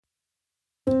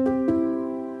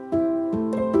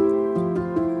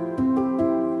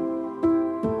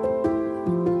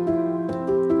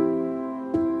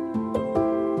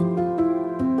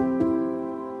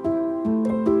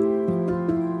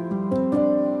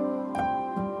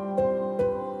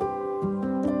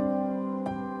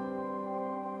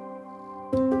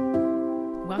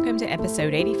Welcome to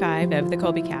episode 85 of the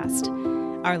Colby Cast.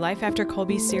 Our Life After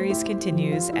Colby series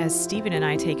continues as Stephen and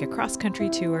I take a cross-country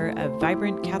tour of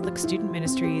vibrant Catholic student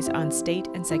ministries on state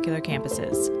and secular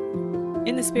campuses.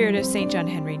 In the spirit of St. John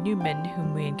Henry Newman,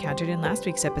 whom we encountered in last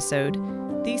week's episode,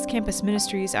 these campus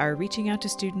ministries are reaching out to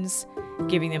students,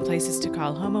 giving them places to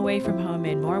call home away from home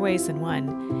in more ways than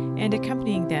one, and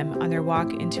accompanying them on their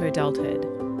walk into adulthood.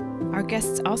 Our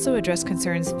guests also address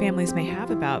concerns families may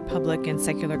have about public and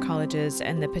secular colleges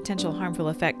and the potential harmful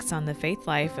effects on the faith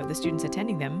life of the students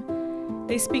attending them.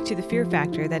 They speak to the fear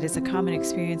factor that is a common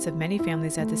experience of many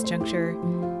families at this juncture,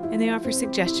 and they offer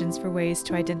suggestions for ways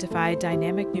to identify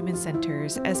dynamic Newman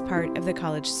centers as part of the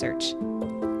college search.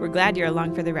 We're glad you're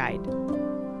along for the ride.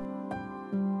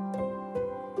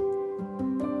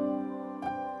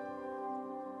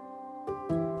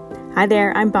 Hi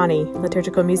there, I'm Bonnie,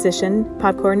 liturgical musician,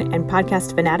 popcorn and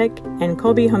podcast fanatic, and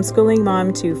Colby homeschooling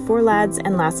mom to 4 lads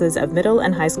and lasses of middle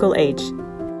and high school age.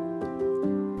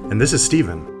 And this is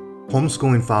Stephen,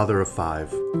 homeschooling father of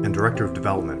 5 and director of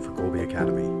development for Colby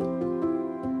Academy.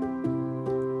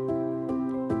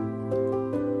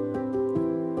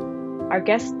 Our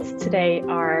guests today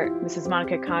are Mrs.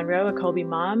 Monica Conroe, a Colby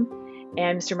mom,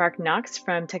 and Mr. Mark Knox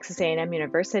from Texas A&M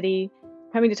University,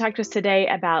 coming to talk to us today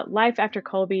about life after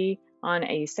Colby on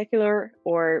a secular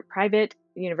or private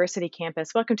university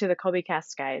campus. Welcome to the Colby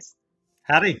Cast, guys.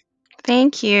 Howdy.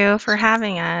 Thank you for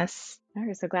having us.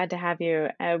 We're so glad to have you.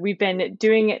 We've been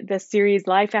doing the series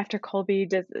Life After Colby,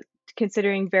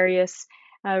 considering various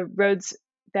roads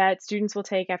that students will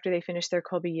take after they finish their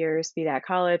Colby years, be that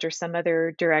college or some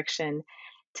other direction.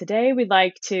 Today, we'd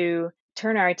like to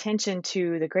turn our attention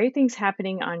to the great things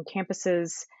happening on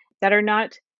campuses that are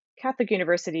not Catholic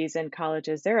universities and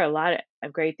colleges. There are a lot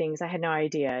of great things. I had no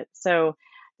idea. So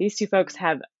these two folks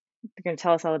they're going to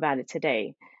tell us all about it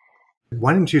today.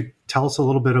 Why don't you tell us a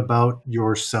little bit about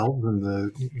yourself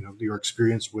and your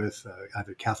experience with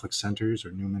either Catholic centers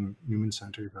or Newman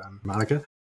Center, Monica?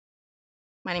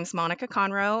 My name's Monica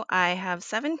Conroe. I have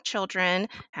 7 children,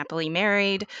 happily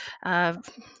married,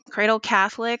 cradle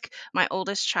Catholic. My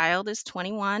oldest child is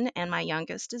 21 and my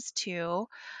youngest is 2.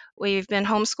 We've been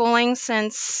homeschooling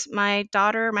since my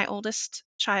oldest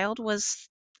child was,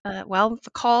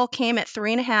 the call came at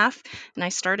 3.5 and I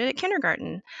started at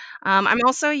kindergarten. I'm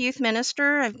also a youth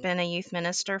minister. I've been a youth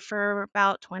minister for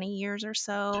about 20 years or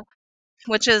so,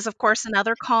 which is, of course,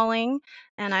 another calling.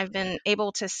 And I've been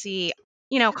able to see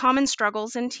common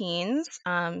struggles in teens,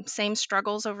 same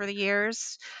struggles over the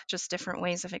years, just different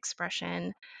ways of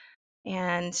expression.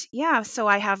 And so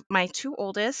I have my 2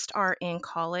 oldest are in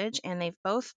college and they've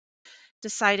both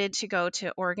decided to go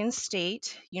to Oregon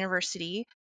State University.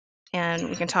 And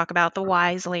we can talk about the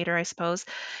whys later, I suppose.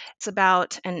 It's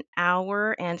about an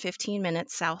hour and 15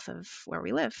 minutes south of where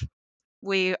we live.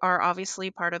 We are obviously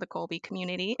part of the Colby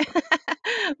community.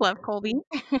 Love Colby.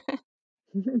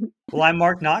 Well, I'm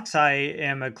Mark Knox. I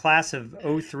am a class of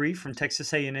 03 from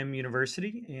Texas A&M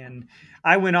University, and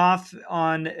I went off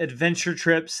on adventure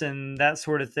trips and that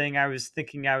sort of thing. I was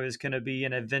thinking I was going to be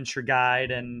an adventure guide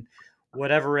and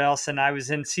whatever else, and I was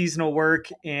in seasonal work,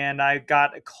 and I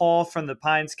got a call from the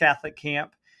Pines Catholic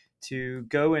Camp to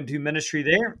go and do ministry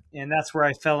there, and that's where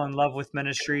I fell in love with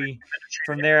ministry.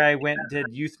 From there, I went and did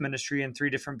youth ministry in 3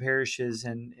 different parishes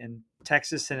in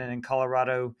Texas and in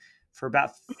Colorado for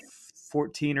about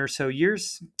 14 or so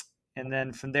years. And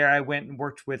then from there, I went and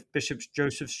worked with Bishop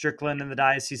Joseph Strickland in the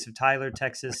Diocese of Tyler,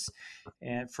 Texas,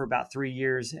 and for about 3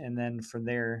 years. And then from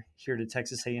there, here to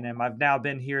Texas A&M. I've now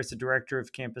been here as the director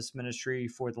of campus ministry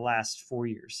for the last 4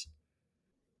 years.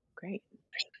 Great.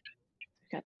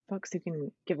 We've got folks who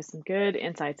can give us some good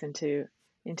insights into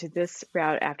this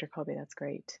route after Colby. That's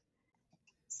great.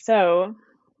 So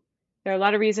there are a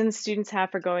lot of reasons students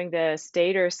have for going the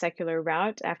state or secular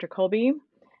route after Colby.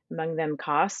 Among them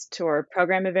cost or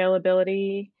program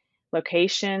availability,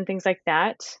 location, things like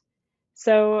that.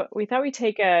 So we thought we'd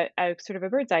take a sort of a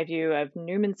bird's eye view of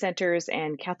Newman centers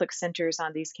and Catholic centers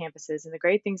on these campuses and the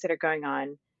great things that are going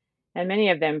on, and many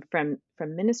of them from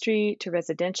ministry to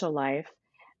residential life.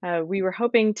 We were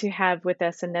hoping to have with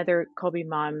us another Colby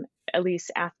mom,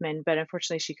 Elise Athman, but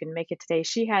unfortunately she couldn't make it today.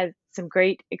 She had some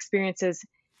great experiences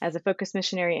as a focus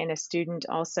missionary and a student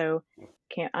also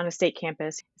on a state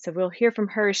campus. So we'll hear from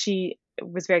her. She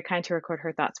was very kind to record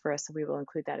her thoughts for us, so we will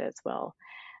include that as well.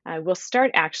 We'll start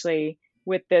actually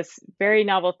with this very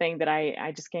novel thing that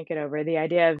I just can't get over, the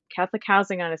idea of Catholic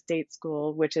housing on a state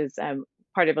school, which is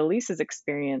part of Elise's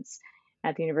experience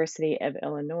at the University of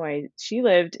Illinois. She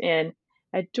lived in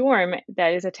a dorm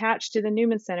that is attached to the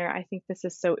Newman Center. I think this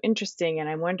is so interesting, and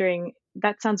I'm wondering,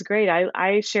 that sounds great.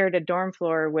 I shared a dorm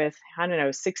floor with, I don't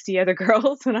know, 60 other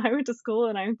girls when I went to school,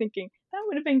 and I'm thinking that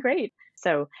would have been great.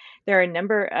 So there are a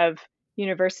number of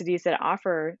universities that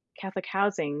offer Catholic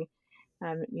housing.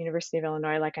 University of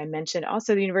Illinois, like I mentioned,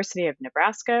 also the University of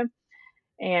Nebraska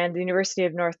and the University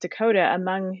of North Dakota,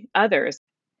 among others.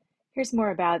 Here's more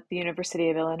about the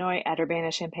University of Illinois at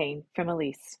Urbana-Champaign from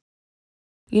Elise.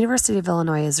 University of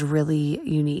Illinois is really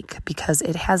unique because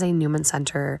it has a Newman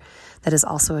Center that is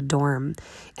also a dorm.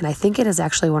 And I think it is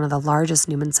actually one of the largest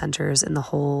Newman Centers in the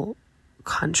whole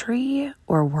country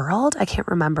or world. I can't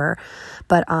remember.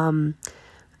 But so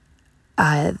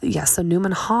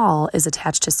Newman Hall is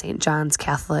attached to St. John's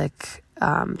Catholic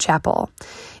Chapel.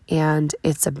 And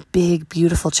it's a big,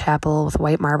 beautiful chapel with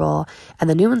white marble. And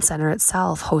the Newman Center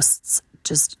itself hosts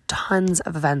just tons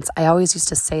of events. I always used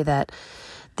to say that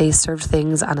they served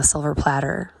things on a silver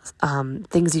platter,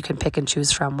 things you can pick and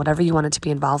choose from, whatever you wanted to be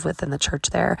involved with in the church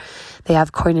there. They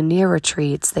have koinonia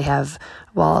retreats. They have,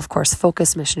 well, of course,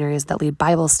 Focus missionaries that lead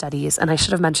Bible studies. And I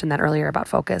should have mentioned that earlier about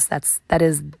Focus. That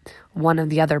is one of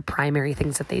the other primary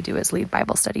things that they do is lead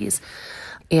Bible studies.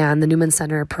 And the Newman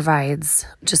Center provides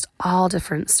just all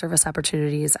different service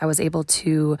opportunities. I was able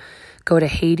to go to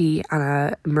Haiti on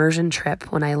a immersion trip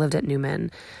when I lived at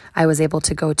Newman. I was able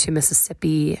to go to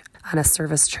Mississippi on a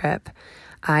service trip.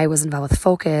 I was involved with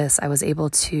Focus. I was able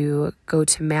to go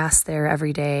to Mass there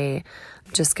every day,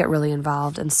 just get really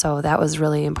involved. And so that was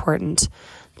really important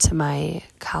to my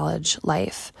college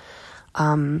life.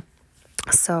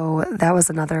 So that was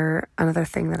another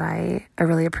thing that I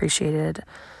really appreciated.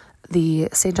 The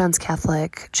St. John's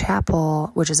Catholic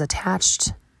Chapel, which is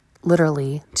attached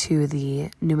literally to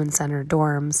the Newman Center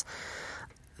dorms,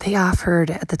 they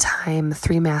offered at the time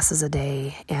 3 masses a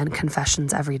day and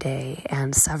confessions every day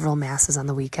and several masses on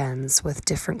the weekends with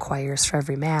different choirs for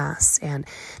every mass. And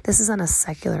this is on a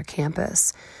secular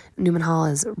campus. Newman Hall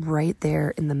is right there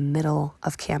in the middle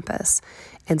of campus,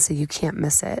 and so you can't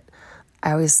miss it.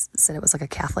 I always said it was like a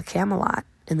Catholic Camelot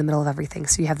in the middle of everything.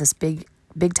 So you have this Big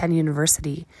Ten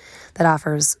university that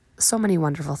offers so many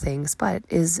wonderful things, but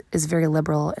is very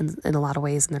liberal in a lot of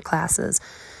ways in their classes.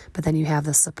 But then you have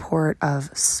the support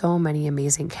of so many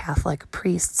amazing Catholic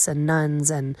priests and nuns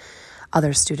and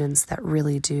other students that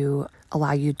really do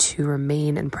allow you to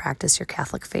remain and practice your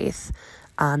Catholic faith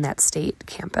on that state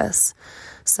campus.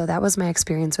 So that was my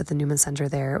experience with the Newman Center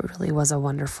there. It really was a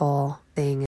wonderful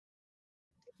thing.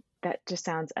 That just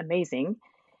sounds amazing.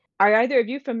 Are either of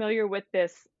you familiar with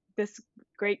this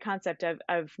great concept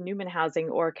of Newman housing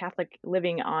or Catholic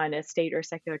living on a state or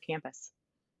secular campus?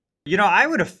 I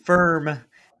would affirm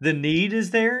the need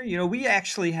is there. We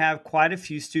actually have quite a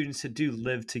few students that do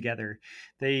live together.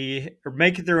 They are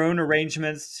making their own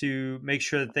arrangements to make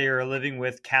sure that they are living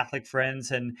with Catholic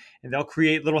friends, and they'll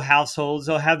create little households.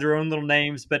 They'll have their own little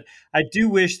names. But I do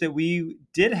wish that we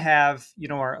did have,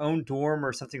 our own dorm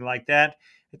or something like that.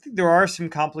 I think there are some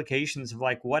complications of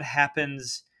like what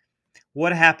happens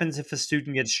if a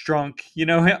student gets drunk,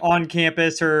 on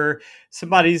campus, or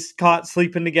somebody's caught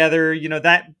sleeping together.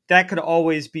 That could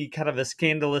always be kind of a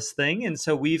scandalous thing. And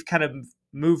so we've kind of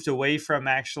moved away from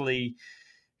actually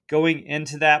going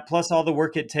into that, plus all the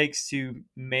work it takes to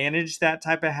manage that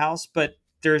type of house. But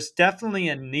there's definitely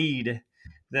a need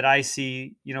that I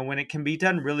see, when it can be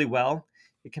done really well,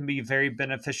 it can be very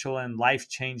beneficial and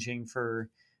life-changing for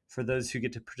those who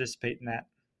get to participate in that.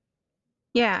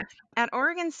 Yeah. At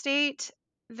Oregon State,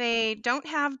 they don't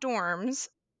have dorms,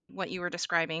 what you were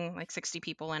describing, like 60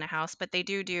 people in a house, but they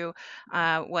do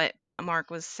what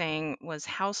Mark was saying was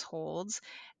households.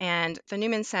 And the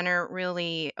Newman Center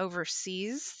really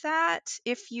oversees that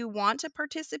if you want to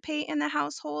participate in the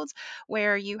households,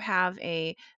 where you have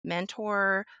a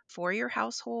mentor for your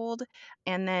household,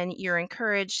 and then you're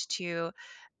encouraged to,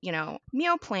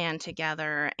 meal plan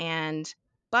together and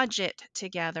budget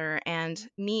together and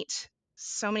meet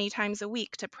so many times a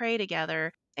week to pray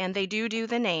together. And they do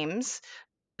the names.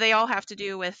 They all have to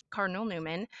do with Cardinal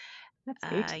Newman.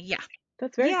 That's neat. Yeah.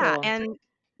 That's very Yeah. cool. And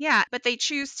yeah, but they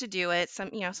choose to do it.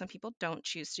 Some people don't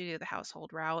choose to do the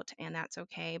household route, and that's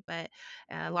okay. But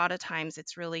a lot of times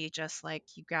it's really just like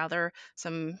you gather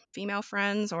some female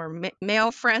friends or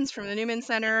male friends from the Newman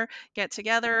Center, get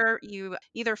together. You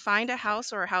either find a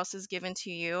house or a house is given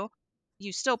to you.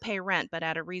 You still pay rent, but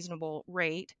at a reasonable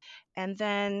rate. And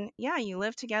then, yeah, you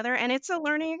live together. And it's a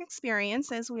learning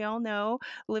experience, as we all know,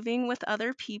 living with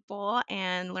other people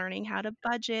and learning how to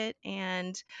budget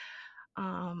and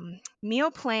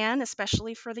meal plan,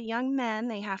 especially for the young men.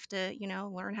 They have to,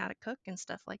 learn how to cook and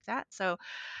stuff like that. So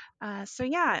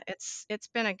yeah, it's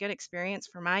been a good experience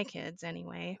for my kids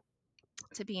anyway.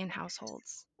 to be in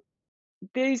households.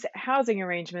 These housing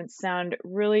arrangements sound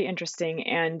really interesting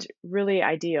and really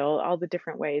ideal. All the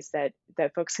different ways that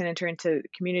folks can enter into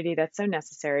community that's so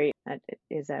necessary. That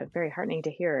is very heartening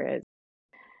to hear.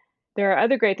 There are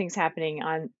other great things happening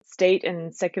on state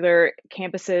and secular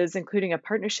campuses, including a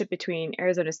partnership between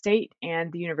Arizona State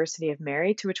and the University of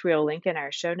Mary, to which we'll link in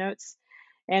our show notes,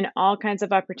 and all kinds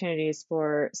of opportunities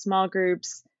for small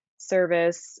groups,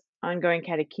 service, ongoing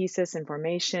catechesis and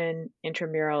formation,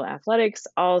 intramural athletics,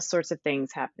 all sorts of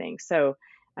things happening. So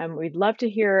we'd love to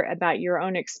hear about your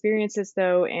own experiences,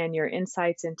 though, and your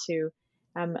insights into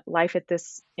life at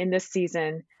this in this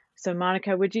season. So,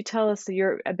 Monica, would you tell us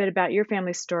a bit about your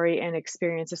family story and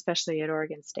experience, especially at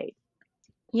Oregon State?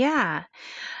 Yeah.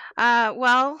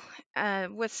 Well,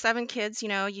 with 7 kids,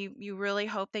 you really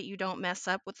hope that you don't mess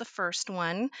up with the first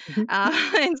one.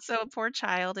 And so poor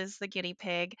child is the guinea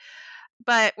pig.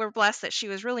 But we're blessed that she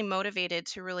was really motivated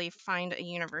to really find a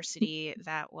university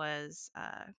that was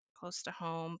close to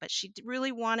home. But she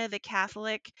really wanted the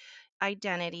Catholic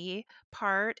identity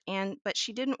part, but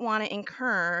she didn't want to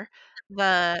incur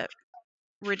the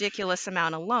ridiculous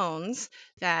amount of loans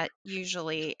that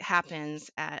usually happens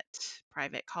at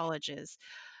private colleges.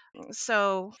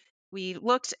 So we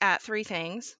looked at 3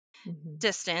 things: Mhm.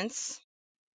 distance,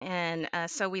 and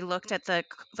so we looked at the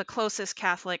closest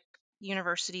Catholic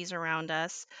universities around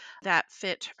us that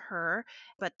fit her.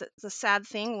 But the sad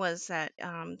thing was that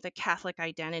the Catholic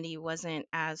identity wasn't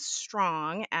as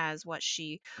strong as what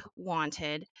she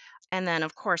wanted. And then,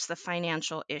 of course, the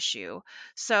financial issue.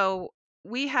 So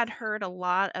we had heard a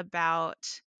lot about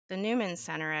the Newman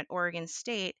Center at Oregon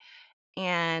State,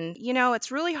 and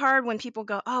it's really hard when people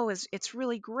go, "Oh, it's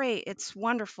really great. It's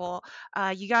wonderful.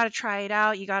 You got to try it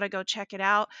out. You got to go check it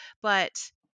out." But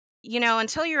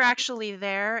until you're actually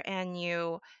there and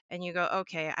you go,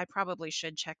 "Okay, I probably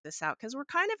should check this out," because we're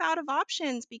kind of out of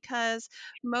options, because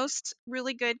most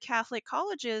really good Catholic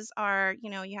colleges are,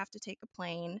 you have to take a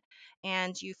plane,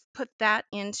 and you put that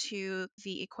into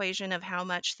the equation of how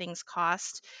much things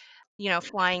cost,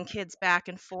 flying kids back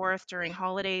and forth during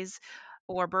holidays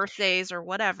or birthdays or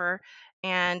whatever,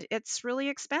 and it's really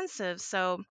expensive.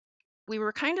 So we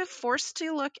were kind of forced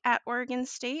to look at Oregon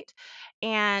State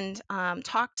and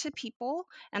talk to people.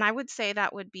 And I would say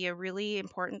that would be a really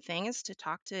important thing, is to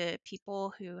talk to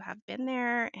people who have been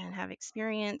there and have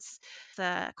experienced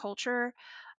the culture.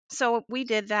 So we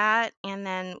did that, and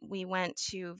then we went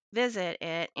to visit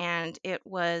it, and it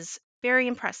was very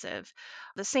impressive.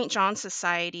 The St. John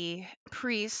Society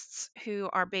priests, who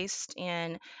are based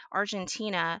in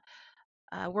Argentina,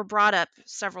 were brought up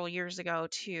several years ago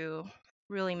to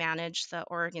really manage the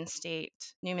Oregon State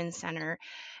Newman Center,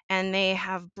 and they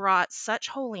have brought such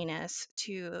holiness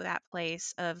to that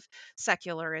place of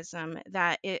secularism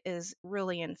that it is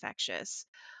really infectious.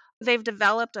 They've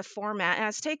developed a format, and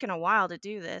it's taken a while to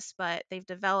do this, but they've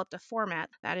developed a format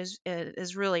that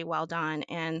is really well done.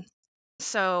 And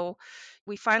so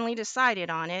we finally decided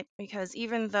on it, because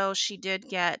even though she did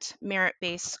get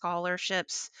merit-based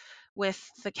scholarships with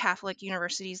the Catholic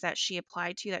universities that she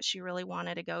applied to, that she really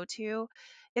wanted to go to,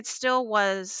 it still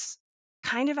was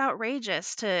kind of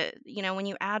outrageous to, when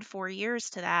you add 4 years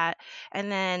to that,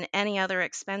 and then any other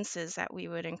expenses that we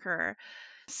would incur.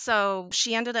 So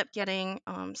she ended up getting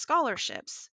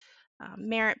scholarships,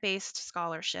 merit-based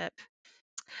scholarship.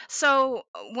 So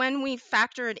when we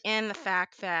factored in the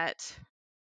fact that,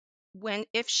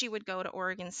 if she would go to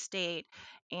Oregon State,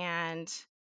 and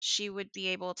she would be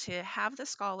able to have the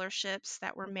scholarships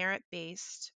that were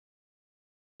merit-based,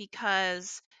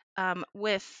 because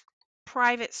with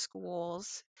private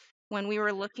schools, when we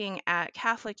were looking at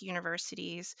Catholic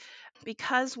universities,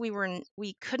 because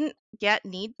we couldn't get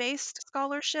need-based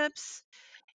scholarships,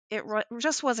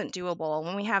 just wasn't doable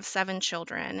when we have 7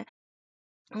 children.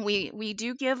 We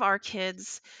do give our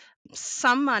kids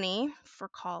some money for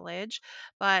college,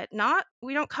 but not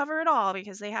we don't cover it all,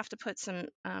 because they have to put some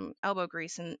elbow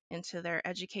grease into their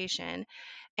education.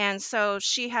 And so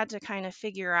she had to kind of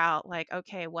figure out, like,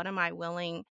 okay, what am I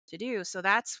willing to do? So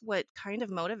that's what kind of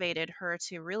motivated her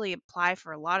to really apply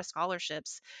for a lot of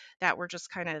scholarships that were just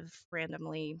kind of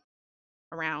randomly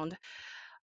around.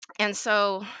 And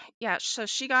so, yeah, so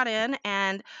she got in.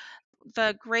 And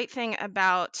the great thing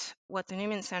about what the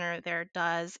Newman Center there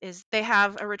does is they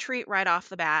have a retreat right off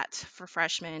the bat for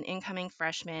freshmen, incoming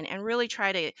freshmen, and really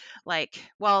try to,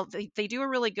 they do a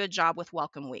really good job with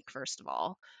Welcome Week, first of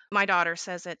all. My daughter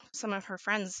says that some of her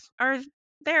friends are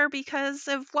there because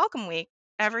of Welcome Week.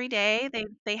 Every day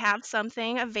they have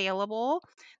something available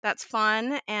that's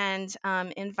fun and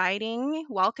inviting,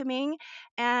 welcoming,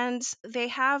 and they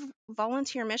have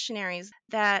volunteer missionaries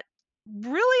that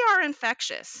really are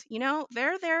infectious.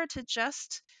 They're there to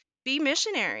just be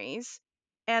missionaries,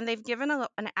 and they've given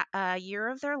a year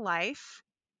of their life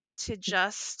to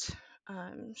just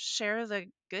share the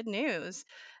good news.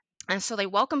 And so they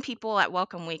welcome people at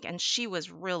Welcome Week, and she was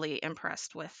really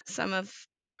impressed with some of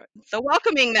the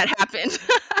welcoming that happened.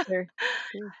 Sure.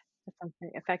 Sure. That sounds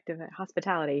very effective at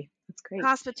hospitality. That's great.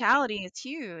 Hospitality is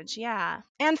huge, yeah.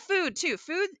 And food too.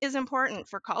 Food is important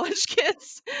for college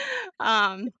kids.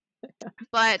 Um,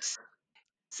 but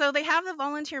so they have the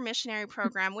volunteer missionary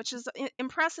program, which is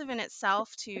impressive in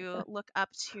itself to look up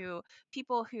to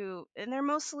people who, and they're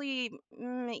mostly,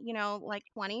 like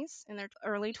 20s, in their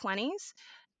early 20s.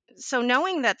 So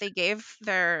knowing that they gave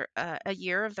their a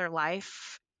year of their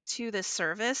life to this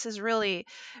service is really,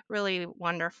 really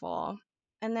wonderful.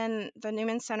 And then the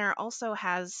Newman Center also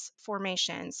has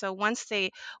formation. So once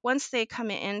they come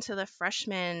into the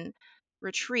freshman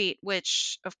retreat,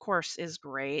 which of course is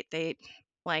great, they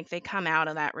come out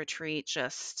of that retreat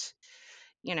just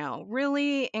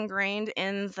really ingrained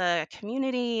in the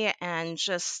community and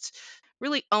just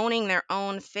really owning their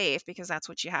own faith, because that's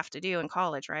what you have to do in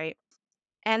college, right?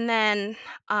 And then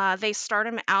they start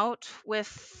them out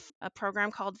with a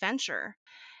program called Venture.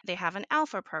 They have an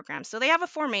Alpha program. So they have a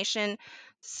formation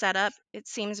set up. It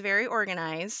seems very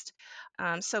organized.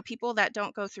 So people that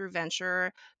don't go through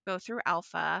Venture go through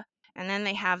Alpha. And then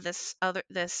they have for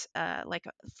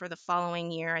the following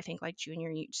year, I think like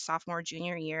sophomore,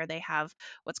 junior year, they have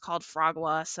what's called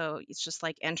Fragua. So it's just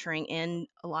like entering in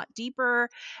a lot deeper.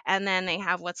 And then they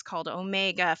have what's called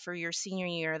Omega for your senior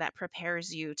year that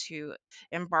prepares you to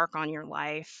embark on your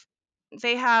life.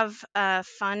 They have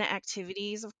fun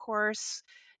activities, of course,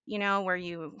 where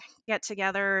you get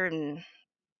together and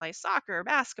play soccer,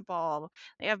 basketball.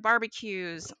 They have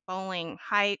barbecues, bowling,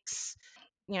 hikes,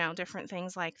 different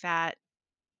things like that.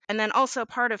 And then also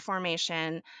part of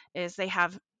formation is they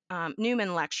have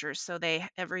Newman lectures. So they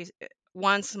every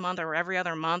once a month or every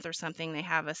other month or something, they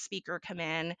have a speaker come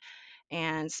in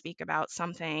and speak about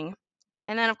something.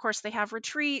 And then, of course, they have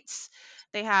retreats.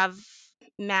 They have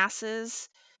masses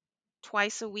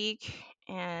twice a week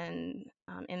and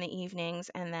in the evenings.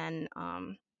 And then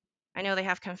I know they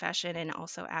have confession and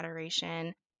also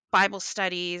adoration, Bible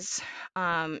studies.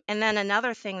 And then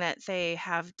another thing that they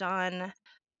have done,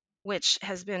 which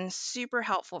has been super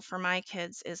helpful for my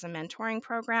kids, is a mentoring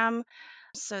program.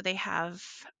 So they have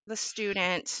the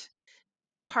student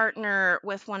partner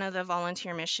with one of the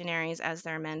volunteer missionaries as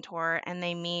their mentor, and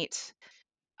they meet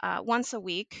once a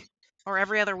week or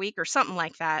every other week or something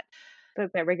like that. So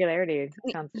that regularity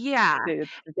sounds Yeah, good,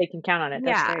 that they can count on it.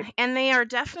 That's yeah. great. And they are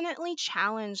definitely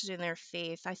challenged in their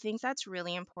faith. I think that's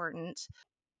really important.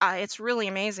 It's really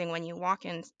amazing when you walk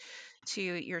into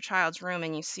your child's room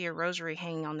and you see a rosary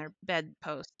hanging on their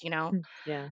bedpost.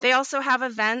 Yeah. They also have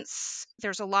events.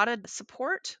 There's a lot of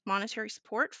support, monetary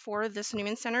support for this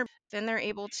Newman Center. Then they're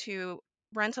able to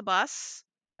rent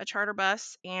a charter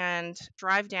bus, and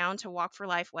drive down to Walk for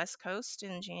Life West Coast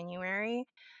in January.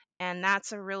 And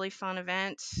that's a really fun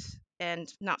event,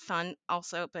 and not fun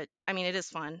also, but I mean, it is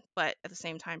fun, but at the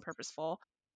same time purposeful.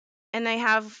 And they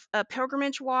have a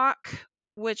pilgrimage walk,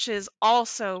 which is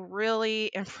also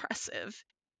really impressive.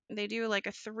 They do like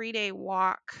a 3-day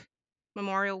walk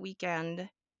Memorial Weekend.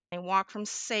 They walk from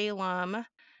Salem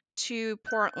to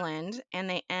Portland, and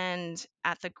they end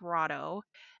at the grotto.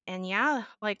 And yeah,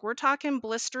 like we're talking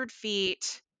blistered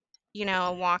feet,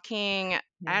 walking, I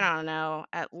Yeah. don't know,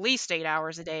 at least 8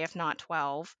 hours a day, if not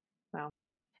 12. Wow.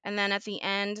 And then at the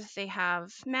end, they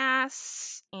have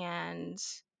mass, and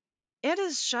it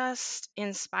is just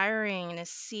inspiring to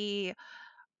see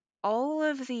all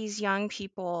of these young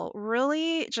people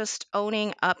really just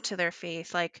owning up to their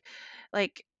faith. Like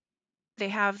they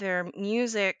have their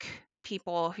music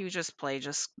people who just play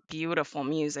just beautiful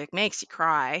music, makes you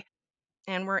cry.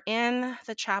 And we're in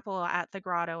the chapel at the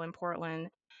grotto in Portland,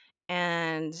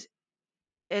 and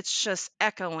it's just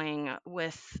echoing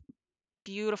with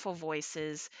beautiful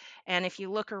voices. And if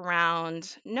you look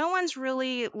around, no one's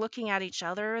really looking at each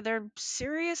other. They're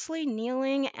seriously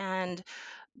kneeling and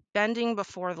bending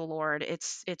before the Lord.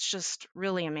 It's just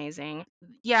really amazing.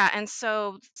 Yeah, and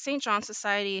so St. John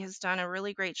Society has done a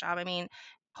really great job. I mean,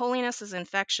 holiness is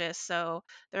infectious, so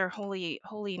they're holy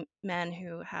men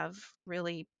who have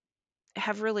really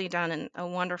done a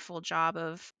wonderful job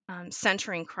of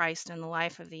centering Christ in the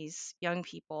life of these young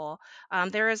people.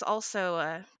 There is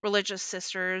also religious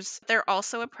sisters. They're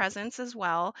also a presence as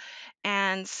well,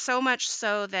 and so much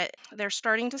so that they're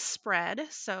starting to spread.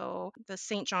 So the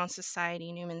St. John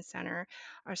Society Newman Center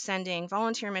are sending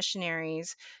volunteer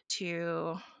missionaries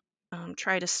to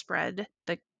try to spread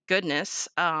the goodness,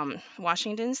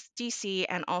 Washington, D.C.,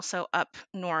 and also up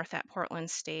north at Portland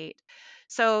State.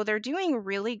 So they're doing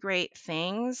really great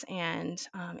things, and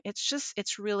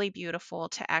it's really beautiful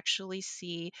to actually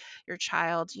see your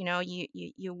child.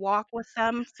 You walk with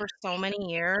them for so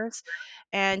many years,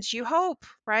 and you hope,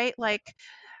 right? Like,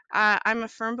 I'm a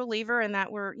firm believer in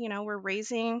that we're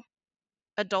raising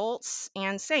adults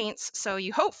and saints, so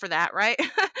you hope for that, right?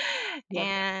 Yep.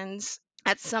 And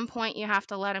at some point, you have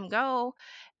to let them go,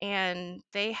 and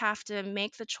they have to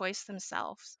make the choice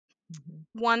themselves. Mhm.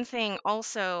 One thing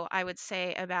also I would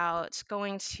say about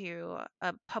going to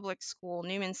a public school,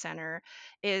 Newman Center,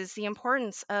 is the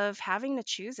importance of having to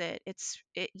choose it.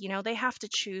 They have to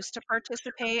choose to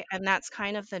participate, and that's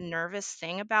kind of the nervous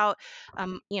thing about,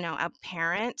 a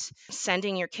parent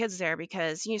sending your kids there,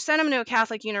 because you send them to a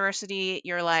Catholic university,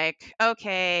 you're like,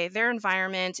 okay, their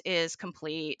environment is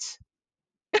complete.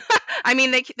 I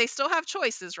mean, they still have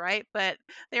choices, right? But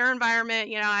their environment,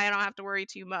 I don't have to worry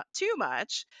too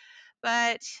much.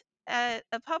 But at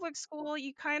a public school,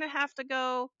 you kind of have to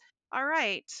go, all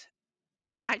right,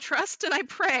 I trust and I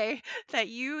pray that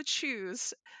you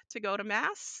choose to go to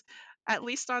Mass, at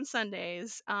least on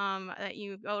Sundays, that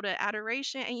you go to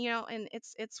adoration, and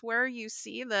it's where you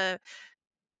see the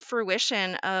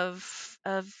fruition of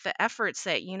the efforts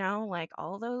that, like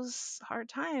all those hard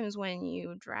times when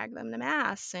you drag them to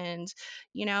Mass, and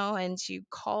you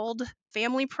called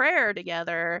family prayer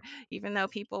together, even though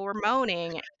people were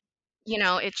moaning.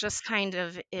 It just kind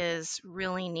of is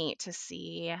really neat to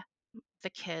see the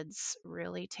kids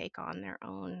really take on their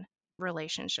own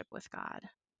relationship with God.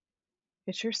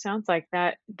 It sure sounds like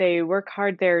that. They work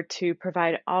hard there to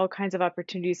provide all kinds of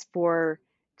opportunities for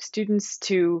students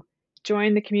to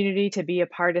join the community, to be a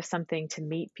part of something, to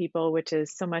meet people, which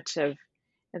is so much of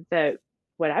the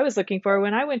what I was looking for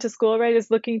when I went to school, right? Is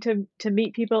looking to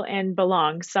meet people and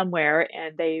belong somewhere,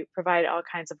 and they provide all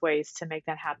kinds of ways to make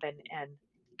that happen and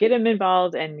get them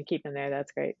involved and keep them there.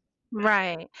 That's great.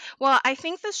 Right. Well, I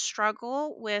think the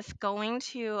struggle with going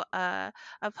to a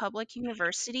public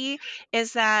university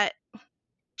is that,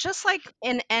 just like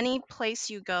in any place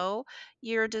you go,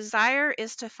 your desire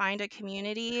is to find a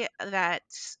community that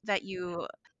you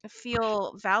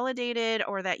feel validated,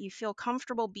 or that you feel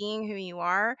comfortable being who you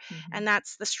are. Hmm. And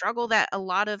that's the struggle that a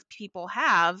lot of people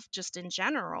have just in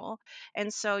general.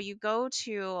 And so you go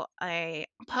to a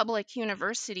public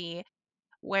university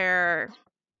where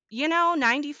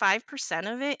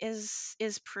 95% of it is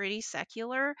pretty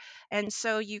secular, and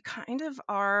so you kind of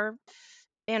are,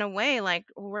 in a way, like,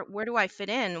 where do I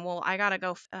fit in? Well, I gotta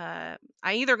go. I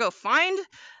either go find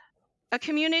a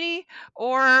community,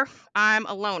 or I'm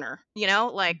a loner.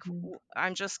 Like, Hmm.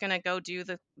 I'm just gonna go do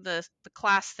the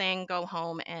class thing, go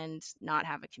home, and not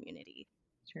have a community.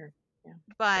 Sure. Yeah.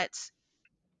 But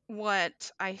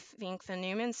what I think the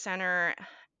Newman Center,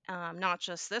 not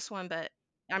just this one, but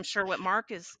I'm sure what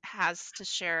Mark has to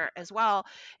share as well,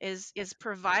 is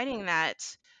providing that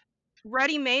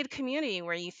ready-made community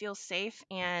where you feel safe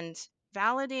and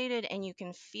validated, and you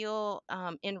can feel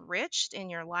enriched in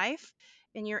your life,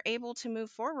 and you're able to move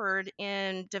forward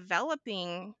in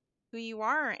developing who you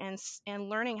are, and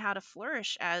learning how to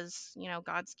flourish as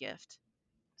God's gift.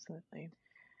 Absolutely.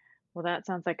 Well, that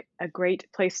sounds like a great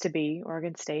place to be,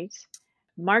 Oregon State.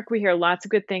 Mark, we hear lots of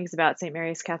good things about St.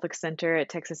 Mary's Catholic Center at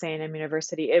Texas A&M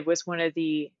University. It was one of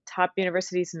the top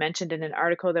universities mentioned in an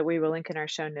article that we will link in our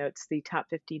show notes, the top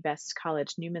 50 best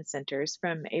college Newman centers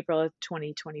from April of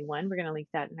 2021. We're going to link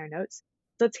that in our notes.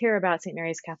 So let's hear about St.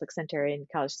 Mary's Catholic Center in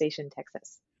College Station,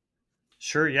 Texas.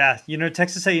 Sure, yeah.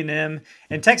 Texas A&M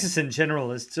and Texas in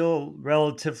general is still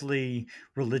relatively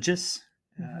religious.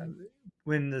 Mm-hmm.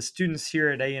 When the students here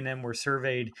at A&M were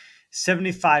surveyed,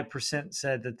 75%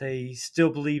 said that they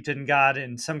still believed in God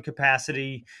in some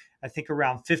capacity. I think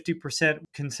around 50%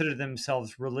 consider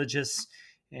themselves religious,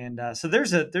 and so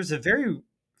there's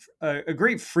a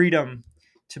great freedom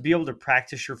to be able to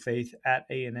practice your faith at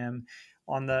A&M.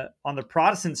 On the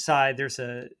Protestant side, there's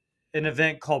an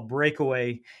event called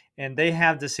Breakaway, and they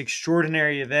have this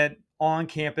extraordinary event on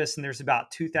campus, and there's about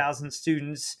 2,000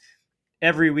 students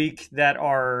every week that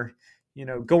are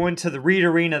going to the Reed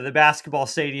Arena, the basketball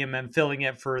stadium, and filling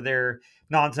it for their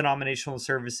non-denominational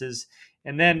services.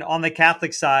 And then on the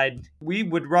Catholic side, we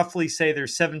would roughly say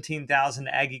there's 17,000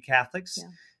 Aggie Catholics. Yeah.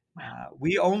 Wow.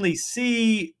 We only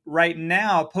see right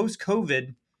now,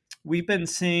 post-COVID, we've been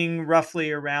seeing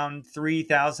roughly around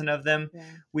 3,000 of them.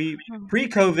 Yeah.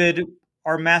 Pre-COVID,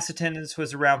 our mass attendance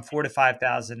was around 4,000 to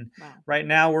 5,000. Wow. Right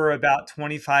now, we're about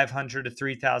 2,500 to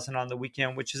 3,000 on the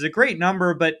weekend, which is a great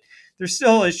number, but it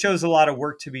shows a lot of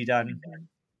work to be done. Mm-hmm.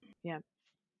 Yeah.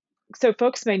 So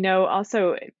folks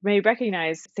may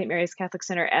recognize St. Mary's Catholic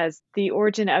Center as the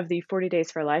origin of the 40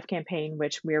 Days for Life campaign,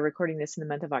 which we are recording this in the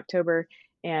month of October.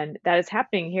 And that is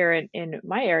happening here in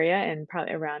my area and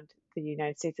probably around the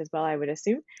United States as well, I would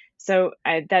assume. So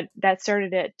that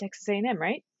started at Texas A&M,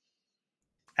 right?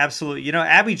 Absolutely.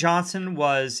 Abby Johnson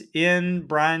was in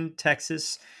Bryan,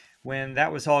 Texas when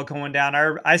that was all going down.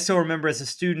 I still remember as a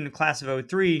student, class of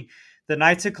 03, the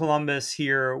Knights of Columbus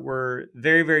here were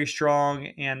very, very strong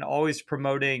and always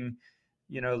promoting,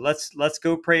 let's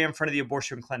go pray in front of the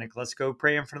abortion clinic. Let's go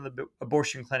pray in front of the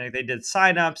abortion clinic. They did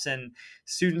signups and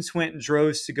students went in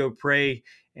droves to go pray.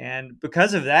 And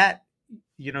because of that,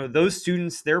 those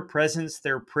students, their presence,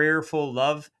 their prayerful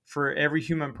love for every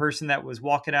human person that was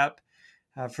walking up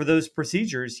for those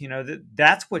procedures,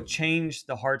 that's what changed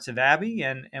the hearts of Abby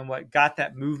and what got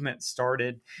that movement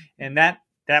started. And that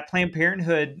Planned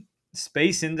Parenthood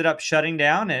space ended up shutting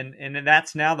down, and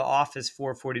that's now the office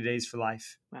for 40 Days for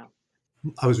Life. Wow.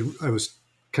 I was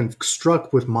kind of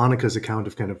struck with Monica's account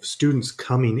of kind of students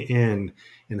coming in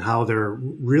and how they're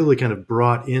really kind of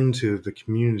brought into the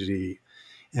community.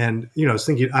 And, I was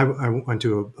thinking, I went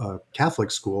to a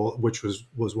Catholic school, which was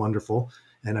wonderful.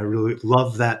 And I really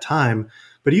loved that time.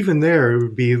 But even there, it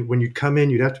would be when you come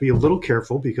in, you'd have to be a little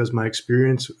careful, because my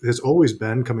experience has always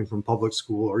been, coming from public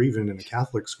school or even in a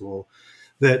Catholic school,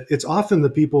 that it's often the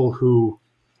people who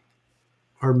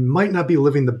might not be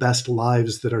living the best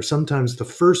lives that are sometimes the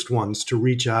first ones to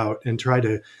reach out and try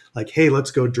to, like, hey, let's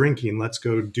go drinking, let's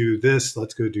go do this,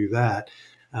 let's go do that.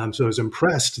 So I was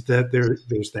impressed that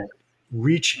there's that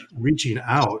reaching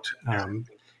out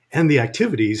and the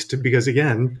activities because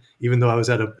again, even though I was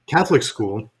at a Catholic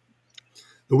school,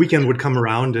 the weekend would come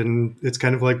around and it's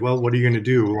kind of like, well, what are you going to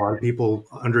do? A lot of people,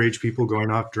 underage people,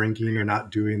 going off drinking or not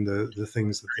doing the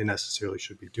things that they necessarily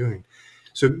should be doing.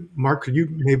 So Mark, could you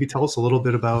maybe tell us a little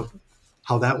bit about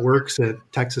how that works at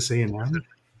Texas A&M?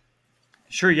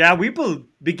 Sure. Yeah, we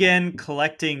began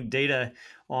collecting data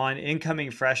on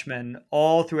incoming freshmen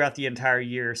all throughout the entire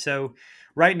year. So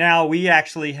right now, we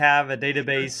actually have a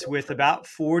database with about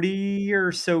 40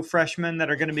 or so freshmen that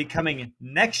are going to be coming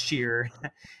next year.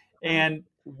 And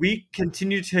we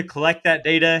continue to collect that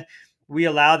data. We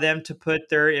allow them to put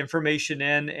their information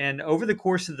in. And over the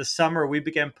course of the summer, we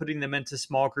began putting them into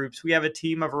small groups. We have a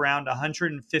team of around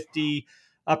 150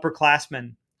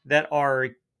 upperclassmen that are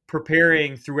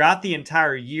preparing throughout the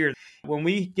entire year. When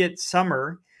we get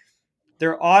summer,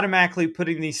 they're automatically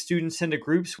putting these students into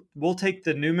groups. We'll take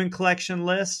the Newman collection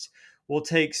list. We'll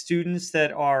take students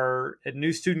that are at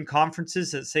new student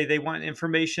conferences that say they want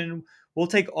information. We'll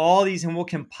take all these and we'll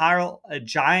compile a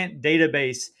giant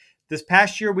database. This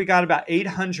past year, we got about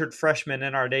 800 freshmen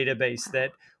in our database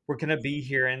that were going to be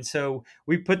here. And so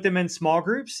we put them in small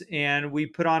groups and we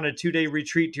put on a 2-day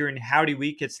retreat during Howdy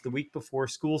Week. It's the week before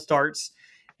school starts.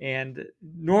 And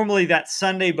normally that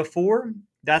Sunday before,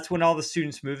 that's when all the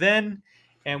students move in.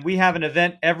 And we have an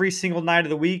event every single night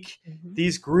of the week. Mm-hmm.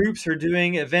 These groups are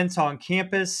doing events on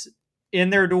campus, in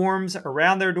their dorms,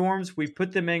 around their dorms. We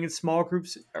put them in small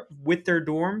groups with their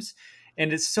dorms.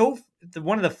 And it's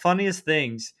one of the funniest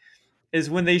things is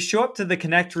when they show up to the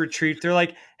Connect retreat, they're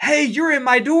like, hey, you're in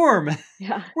my dorm.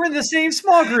 Yeah. We're in the same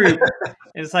small group.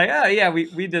 And it's like, oh, yeah,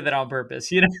 we did that on purpose,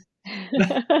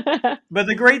 But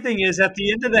the great thing is at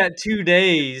the end of that 2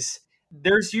 days,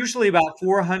 there's usually about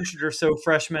 400 or so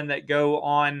freshmen that go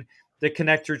on the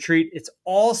Connect retreat. It's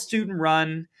all student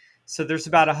run. So there's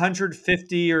about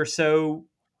 150 or so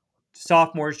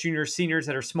sophomores, juniors, seniors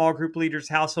that are small group leaders,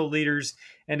 household leaders,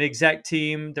 and exec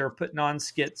team. They're putting on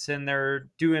skits and they're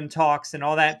doing talks and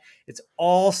all that. It's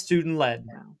all student led,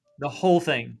 the whole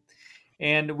thing.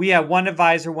 And we have one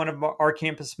advisor, one of our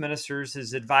campus ministers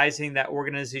is advising that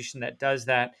organization that does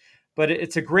that. But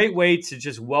it's a great way to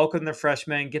just welcome the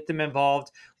freshmen, get them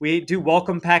involved. We do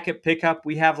welcome packet pickup.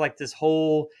 We have like this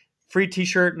whole free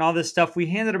t-shirt and all this stuff. We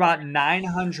handed about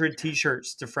 900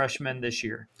 t-shirts to freshmen this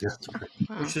year,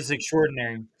 which is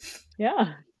extraordinary.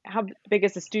 Yeah. How big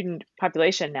is the student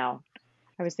population now?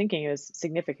 I was thinking it was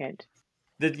significant.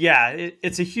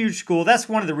 It's a huge school. That's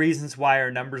one of the reasons why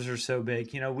our numbers are so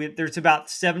big. There's about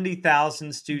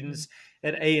 70,000 students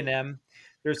at A&M.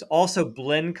 There's also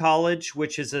Blinn College,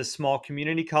 which is a small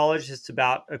community college. It's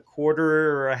about a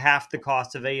quarter or a half the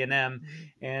cost of A&M.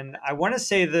 And I want to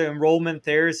say the enrollment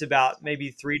there is about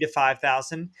maybe 3,000 to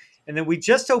 5,000. And then we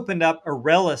just opened up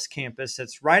Aurelius campus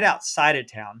that's right outside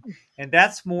of town. And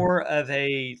that's more of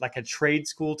a trade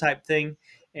school type thing.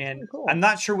 And cool. I'm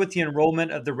not sure what the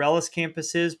enrollment of the Aurelius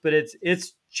campus is, but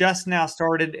it's just now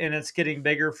started and it's getting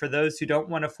bigger for those who don't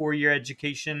want a 4-year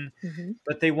education,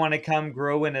 but they want to come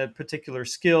grow in a particular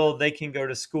skill. They can go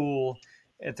to school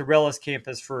at the Rellis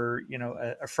campus for,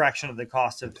 a fraction of the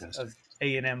cost of Fantastic.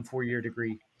 A&M 4-year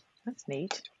degree. That's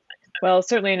neat. Well,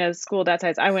 certainly in a school that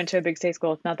size, I went to a big state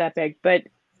school. It's not that big, but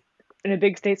in a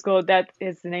big state school, that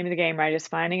is the name of the game, right? Is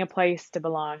finding a place to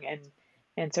belong,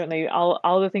 and certainly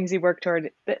all the things you work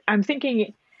toward. But I'm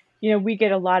thinking, we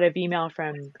get a lot of email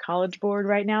from College Board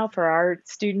right now for our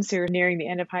students who are nearing the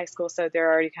end of high school, so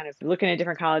they're already kind of looking at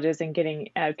different colleges and getting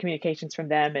communications from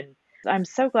them. And I'm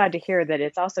so glad to hear that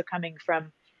it's also coming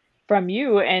from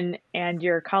you and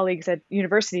your colleagues at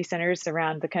university centers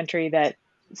around the country, that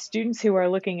students who are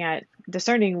looking at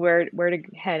discerning where to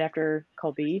head after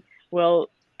Colby will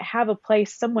have a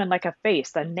place, someone like a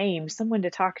face, a name, someone to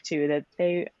talk to, that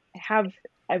they have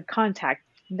a contact,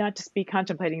 not just be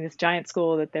contemplating this giant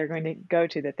school that they're going to go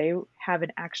to, that they have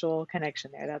an actual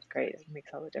connection there. That's great. It makes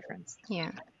all the difference.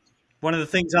 Yeah. One of the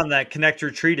things on that Connect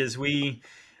Retreat is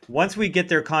once we get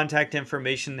their contact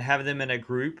information, have them in a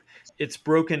group, it's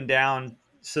broken down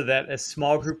so that a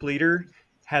small group leader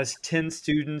has 10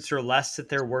 students or less that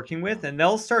they're working with, and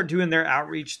they'll start doing their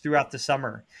outreach throughout the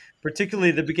summer,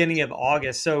 particularly the beginning of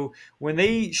August. So when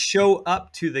they show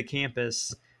up to the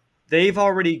campus, they've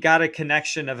already got a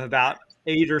connection of about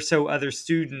 8 or so other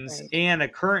students Right. and a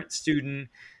current student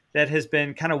that has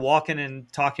been kind of walking and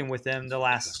talking with them the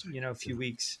last, few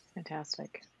weeks.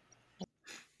 Fantastic.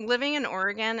 Living in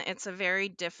Oregon, it's a very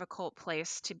difficult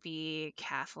place to be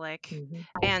Catholic. Mhm.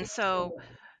 And so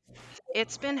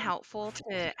it's been helpful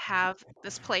to have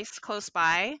this place close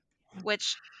by,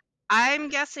 which I'm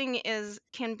guessing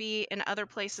can be in other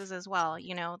places as well,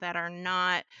 that are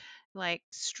not like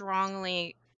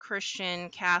strongly Christian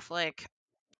Catholic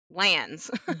lands.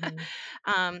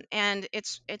 Mhm. And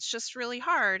it's just really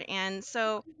hard. And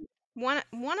so one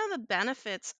of the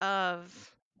benefits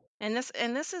of and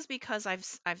this is because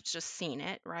I've just seen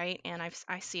it, right? And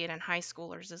I see it in high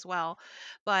schoolers as well.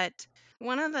 But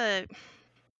one of the,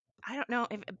 I don't know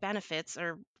if benefits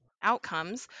or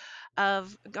outcomes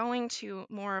of going to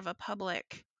more of a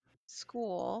public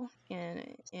school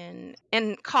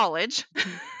in college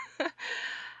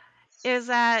is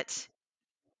that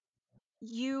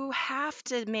you have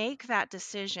to make that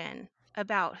decision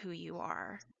about who you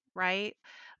are, right?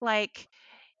 Like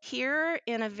here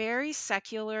in a very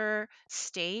secular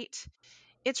state,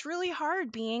 it's really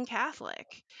hard being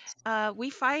Catholic.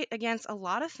 We fight against a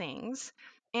lot of things.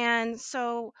 And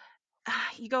so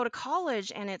you go to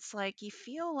college and it's like you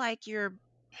feel like you're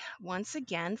once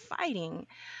again fighting,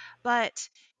 but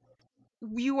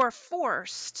you are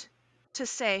forced to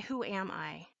say, who am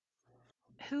I?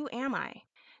 Who am I?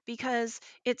 Because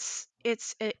it's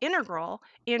integral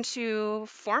into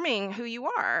forming who you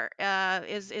are.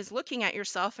 Is looking at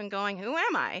yourself and going, who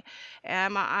am I?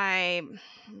 Am I?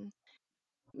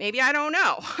 Maybe I don't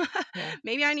know. Yeah.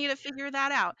 Maybe I need to figure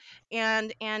that out.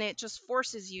 And it just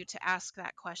forces you to ask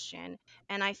that question.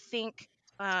 And I think,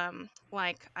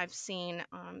 like I've seen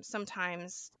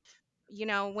sometimes,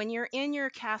 when you're in your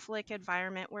Catholic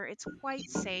environment where it's quite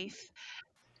safe,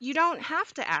 you don't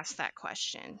have to ask that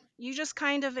question. You just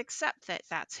kind of accept that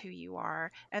that's who you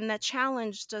are, and the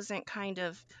challenge doesn't kind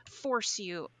of force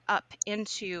you up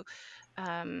into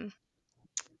um,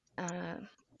 uh,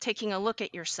 taking a look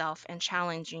at yourself and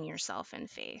challenging yourself in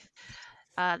faith.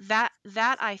 That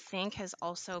I think has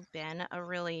also been a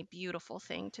really beautiful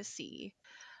thing to see.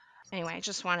 Anyway, I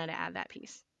just wanted to add that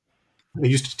piece. I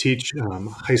used to teach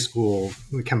high school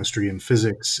chemistry and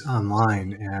physics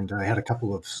online, and I had a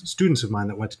couple of students of mine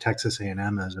that went to Texas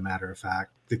A&M. As a matter of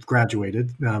fact, they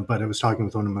graduated, but I was talking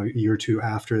with one of them a year or two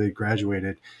after they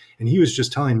graduated, and he was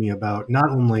just telling me about not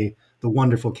only the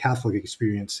wonderful Catholic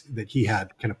experience that he had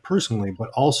kind of personally,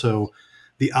 but also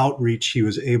the outreach he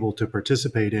was able to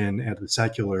participate in at the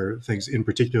secular things, in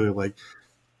particular, like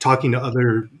talking to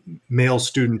other male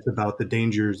students about the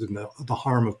dangers and the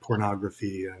harm of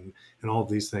pornography and all of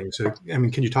these things. So, I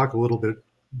mean, can you talk a little bit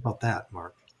about that,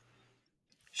 Mark?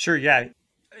 Sure, yeah.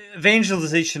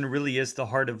 Evangelization really is the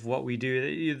heart of what we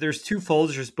do. There's two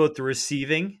folds. There's both the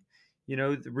receiving,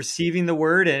 receiving the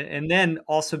word, and then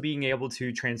also being able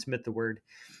to transmit the word.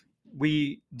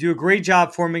 We do a great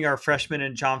job forming our freshmen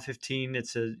in John 15.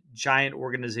 It's a giant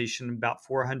organization, about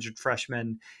 400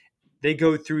 freshmen. They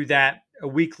go through that a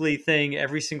weekly thing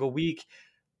every single week.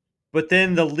 But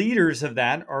then the leaders of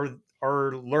that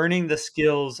are learning the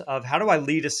skills of, how do I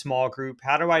lead a small group?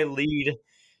 How do I lead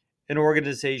an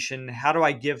organization? How do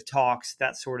I give talks?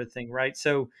 That sort of thing, right?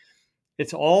 So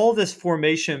it's all this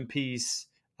formation piece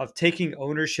of taking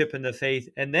ownership in the faith,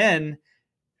 and then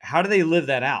how do they live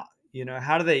that out?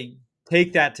 How do they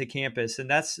take that to campus? And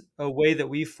that's a way that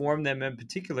we form them in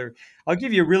particular. I'll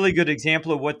give you a really good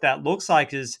example of what that looks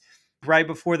like. Is right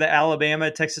before the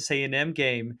Alabama Texas A&M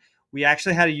game, we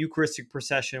actually had a Eucharistic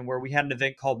procession where we had an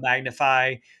event called Magnify.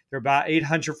 There were about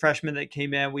 800 freshmen that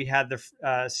came in. We had the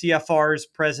CFRs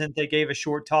present. They gave a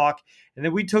short talk, and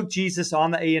then we took Jesus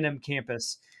on the A&M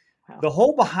campus. Wow. The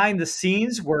whole behind the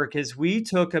scenes work is we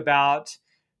took about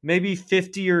maybe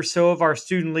 50 or so of our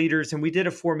student leaders, and we did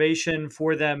a formation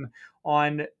for them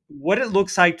on what it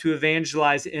looks like to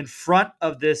evangelize in front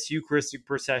of this Eucharistic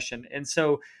procession. And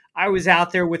so I was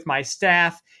out there with my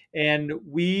staff, and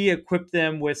we equipped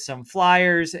them with some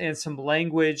flyers and some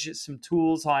language, some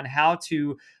tools on how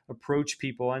to approach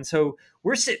people. And so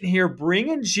we're sitting here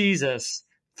bringing Jesus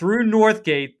through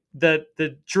Northgate, the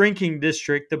drinking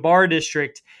district, the bar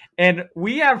district. And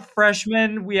we have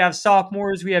freshmen, we have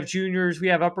sophomores, we have juniors, we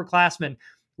have upperclassmen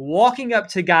walking up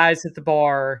to guys at the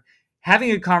bar,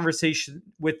 having a conversation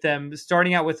with them,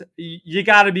 starting out with, you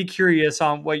got to be curious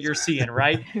on what you're seeing,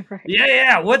 right? Right.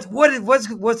 Yeah.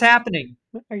 What's happening?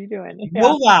 What are you doing?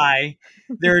 No lie.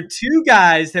 There are two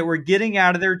guys that were getting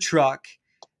out of their truck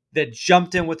that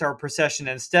jumped in with our procession.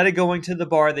 Instead of going to the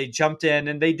bar, they jumped in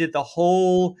and they did the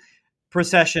whole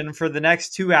procession for the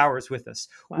next 2 hours with us.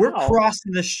 Wow. We're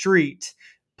crossing the street.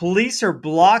 Police are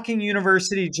blocking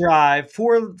University Drive,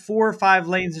 four or five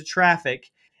lanes of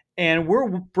traffic, and we're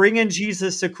bringing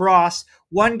Jesus across.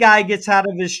 One guy gets out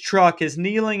of his truck, is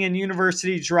kneeling in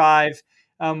University Drive,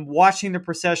 watching the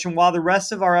procession, while the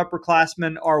rest of our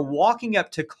upperclassmen are walking up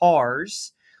to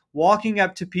cars, walking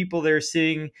up to people they're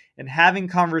seeing, and having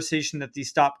conversation at these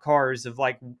stopped cars of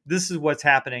like, this is what's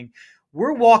happening.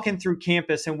 We're walking through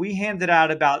campus, and we handed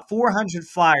out about 400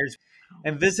 flyers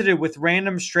and visited with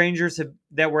random strangers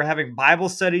that were having Bible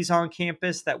studies on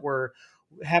campus, that were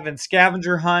having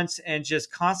scavenger hunts, and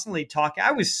just constantly talking.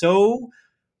 I was so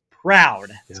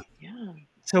proud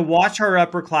to watch our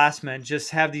upperclassmen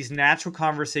just have these natural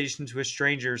conversations with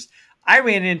strangers. I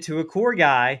ran into a core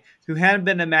guy who hadn't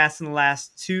been to Mass in the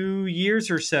last 2 years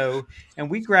or so,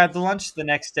 and we grabbed lunch the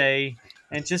next day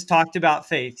and just talked about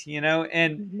faith,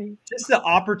 and just the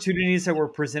opportunities that were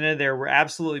presented there were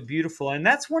absolutely beautiful. And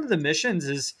that's one of the missions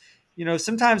is,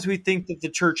 sometimes we think that the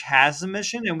church has a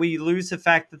mission and we lose the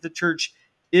fact that the church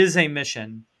is a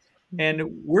mission. And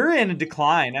we're in a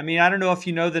decline. I mean, I don't know if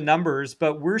you know the numbers,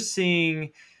 but we're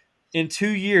seeing in 2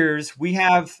 years, we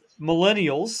have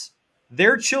millennials,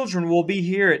 their children will be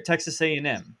here at Texas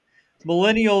A&M.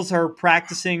 Millennials are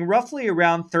practicing roughly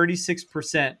around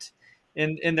 36%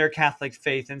 in their Catholic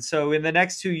faith. And so in the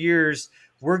next 2 years,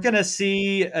 we're going to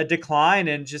see a decline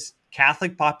in just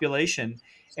Catholic population.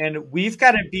 And we've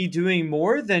got to be doing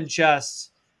more than just,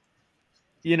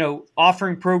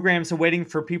 offering programs and waiting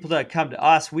for people to come to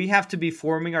us. We have to be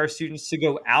forming our students to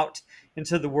go out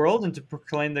into the world and to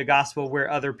proclaim the gospel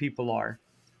where other people are.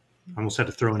 I almost had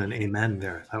to throw in an amen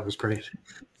there. That was great.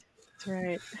 That's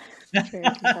right. That's very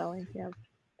compelling. Yeah.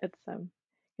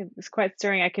 It's quite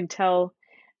stirring. I can tell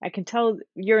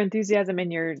your enthusiasm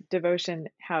and your devotion,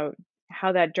 how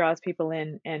that draws people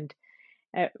in. And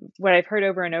what I've heard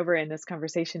over and over in this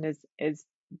conversation is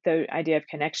the idea of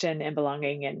connection and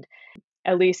belonging. And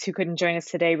Elise, who couldn't join us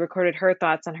today, recorded her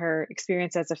thoughts on her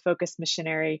experience as a focused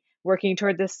missionary, working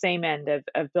toward this same end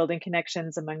of building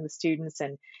connections among the students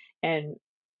and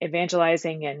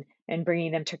evangelizing and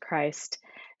bringing them to Christ.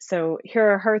 So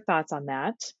here are her thoughts on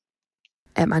that.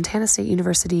 At Montana State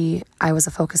University, I was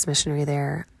a focused missionary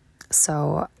there.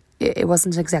 So it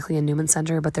wasn't exactly a Newman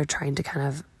Center, but they're trying to kind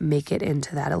of make it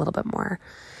into that a little bit more.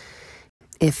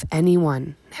 If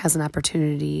anyone has an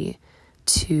opportunity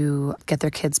to get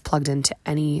their kids plugged into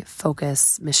any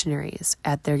focus missionaries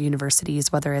at their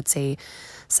universities, whether it's a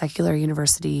secular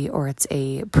university or it's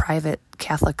a private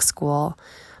Catholic school,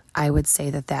 I would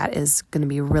say that is going to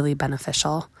be really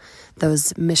beneficial.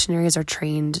 Those missionaries are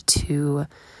trained to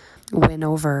win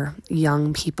over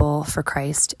young people for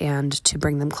Christ and to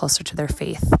bring them closer to their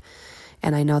faith.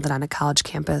 And I know that on a college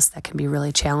campus that can be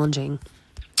really challenging.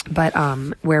 But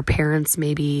where parents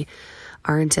maybe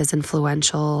aren't as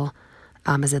influential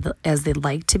as they'd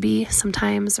like to be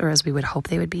sometimes, or as we would hope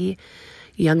they would be,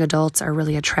 young adults are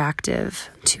really attractive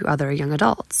to other young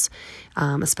adults,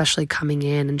 especially coming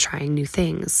in and trying new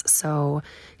things. So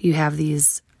you have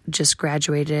these just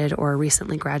graduated or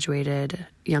recently graduated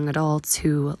young adults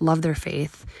who love their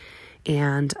faith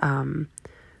and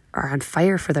are on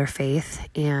fire for their faith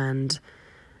and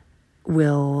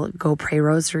will go pray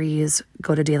rosaries,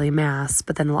 go to daily mass,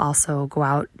 but then they'll also go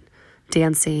out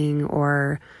dancing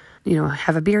or,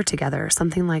 have a beer together,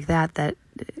 something like that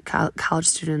college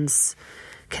students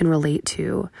can relate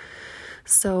to.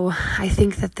 So I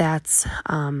think that's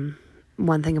one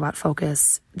thing about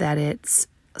Focus, that it's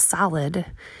solid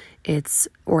It's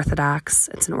Orthodox.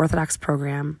 It's an Orthodox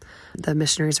program. The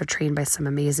missionaries are trained by some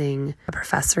amazing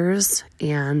professors,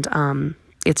 and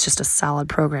it's just a solid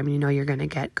program. You know you're going to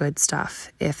get good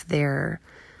stuff if they're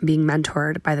being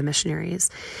mentored by the missionaries.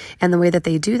 And the way that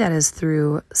they do that is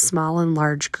through small and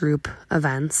large group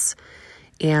events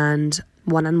and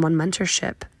one-on-one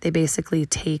mentorship. They basically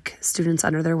take students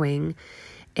under their wing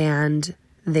and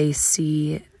they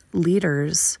see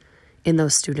leaders in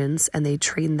those students and they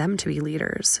train them to be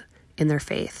leaders in their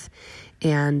faith.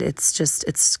 And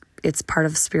it's part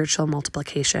of spiritual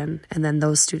multiplication. And then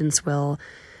those students will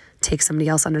take somebody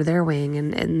else under their wing,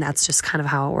 and that's just kind of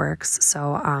how it works.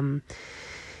 So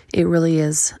it really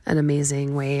is an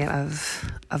amazing way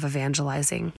of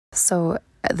evangelizing. So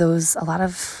a lot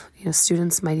of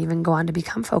students might even go on to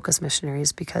become Focus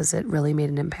missionaries because it really made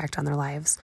an impact on their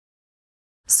lives.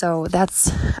 So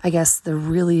that's, I guess, the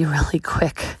really, really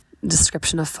quick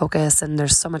description of Focus, and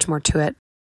there's so much more to it.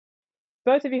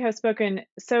 Both of you have spoken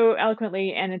so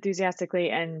eloquently and enthusiastically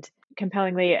and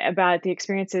compellingly about the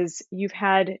experiences you've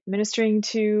had ministering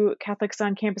to Catholics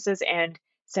on campuses and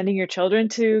sending your children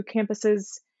to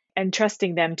campuses and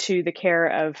trusting them to the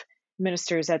care of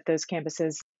ministers at those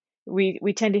campuses. We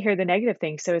tend to hear the negative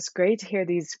things, so it's great to hear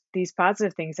these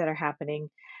positive things that are happening.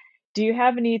 Do you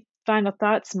have any final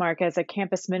thoughts, Mark, as a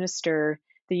campus minister,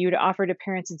 that you would offer to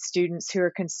parents and students who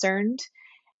are concerned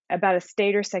about a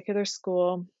state or secular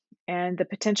school and the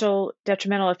potential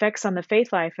detrimental effects on the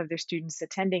faith life of their students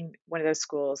attending one of those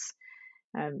schools?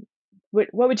 What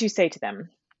would you say to them?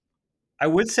 I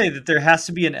would say that there has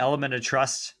to be an element of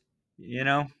trust,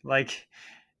 like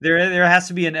there has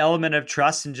to be an element of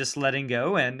trust and just letting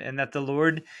go, and that the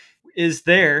Lord is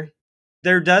there.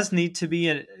 There does need to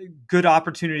be good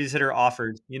opportunities that are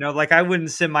offered. Like I wouldn't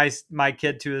send my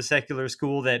kid to a secular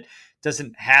school that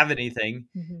doesn't have anything.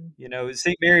 Mm-hmm.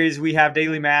 St. Mary's, we have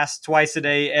daily mass twice a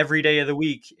day, every day of the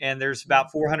week, and there's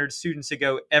about 400 students that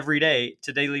go every day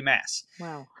to daily mass.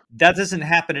 Wow. That doesn't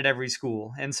happen at every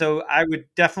school. And so I would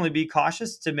definitely be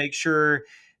cautious to make sure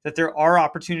that there are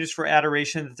opportunities for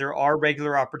adoration, that there are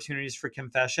regular opportunities for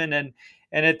confession. And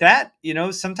at that,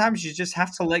 sometimes you just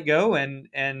have to let go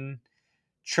and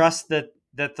trust that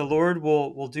the Lord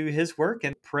will do his work,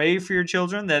 and pray for your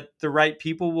children that the right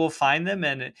people will find them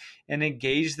and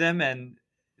engage them, and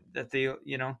that they,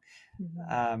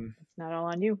 Mm-hmm. It's not all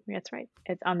on you. That's right.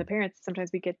 It's on the parents. Sometimes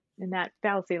we get in that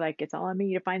fallacy, like it's all on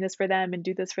me to find this for them and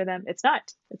do this for them. It's not.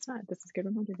 It's not. This is good.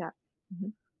 Reminder of that.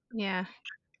 Mm-hmm. Yeah.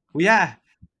 well, yeah.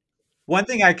 One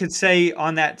thing I could say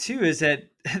on that too is that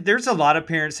there's a lot of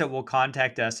parents that will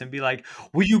contact us and be like,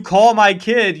 "Will you call my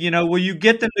kid? Will you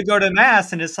get them to go to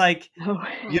mass?" And it's like, Oh.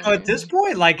 at this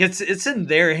point, like it's in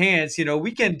their hands.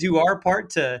 We can do our part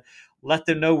to let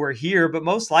them know we're here, but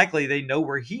most likely they know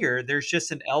we're here. There's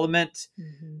just an element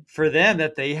Mm-hmm. for them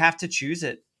that they have to choose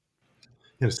it.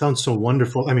 And it sounds so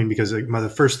wonderful. I mean, because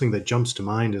the first thing that jumps to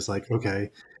mind is like, okay,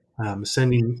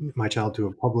 sending my child to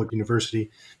a public university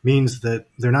means that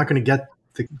they're not going to get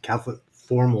the Catholic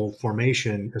formal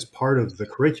formation as part of the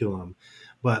curriculum.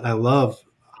 But I love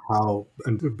how,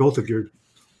 and both of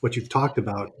what you've talked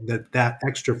about, that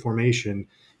extra formation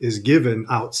is given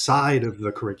outside of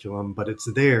the curriculum, but it's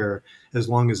there as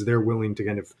long as they're willing to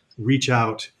kind of reach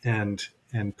out and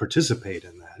participate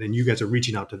in that. And you guys are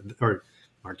reaching out to, or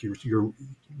Mark, you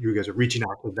guys are reaching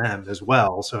out to them as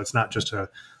well. So it's not just a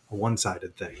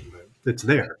one-sided thing, but it's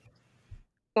there.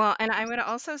 Well, and I would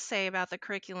also say about the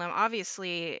curriculum,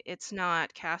 obviously it's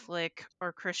not Catholic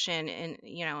or Christian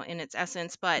in its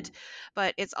essence, but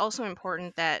it's also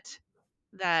important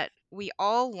that we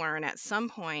all learn at some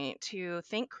point to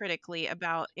think critically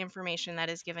about information that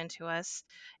is given to us.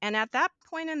 And at that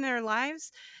point in their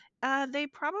lives, they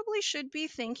probably should be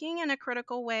thinking in a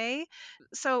critical way.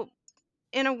 So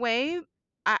in a way,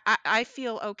 I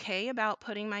feel okay about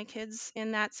putting my kids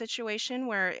in that situation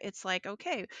where it's like,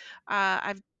 okay,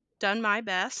 I've done my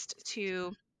best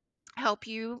to help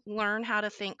you learn how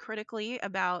to think critically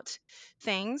about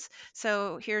things.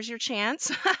 So here's your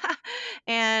chance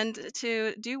and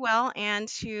to do well and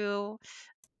to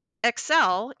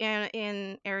excel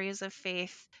in areas of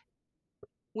faith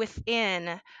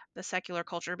within the secular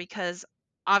culture, because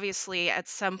obviously at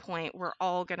some point we're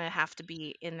all going to have to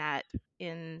be in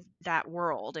that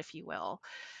world, if you will.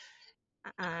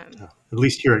 At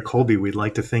least here at Colby, we'd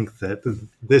like to think that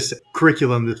this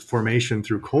curriculum, this formation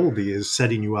through Colby, is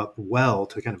setting you up well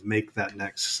to kind of make that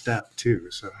next step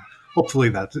too. So hopefully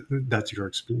that's your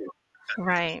experience.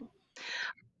 Right.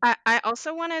 I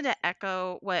also wanted to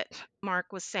echo what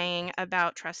Mark was saying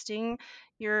about trusting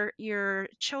your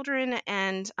children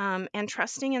and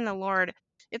trusting in the Lord.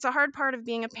 It's a hard part of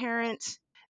being a parent,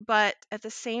 but at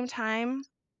the same time,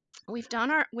 we've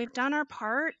done our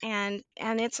part, and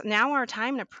it's now our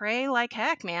time to pray like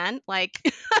heck, man. Like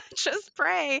just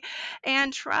pray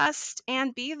and trust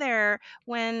and be there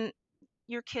when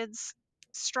your kids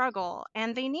struggle,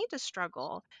 and they need to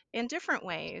struggle in different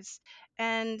ways,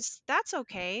 and that's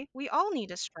okay. We all need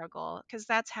to struggle because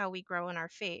that's how we grow in our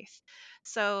faith.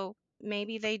 So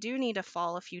maybe they do need to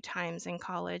fall a few times in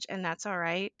college, and that's all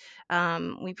right.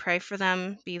 We pray for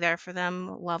them, be there for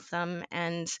them, love them,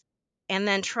 and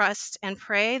then trust and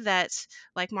pray that,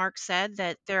 like Mark said,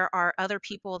 that there are other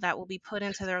people that will be put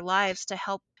into their lives to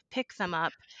help pick them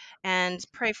up, and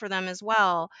pray for them as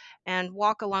well, and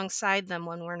walk alongside them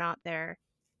when we're not there.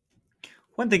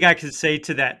 One thing I could say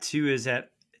to that too is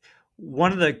that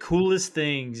one of the coolest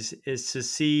things is to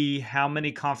see how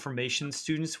many confirmation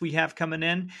students we have coming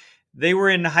in. They were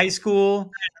in high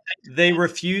school, they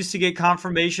refused to get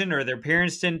confirmation, or their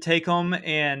parents didn't take them.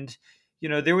 And,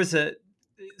 there was a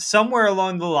somewhere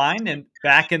along the line and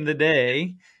back in the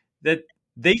day that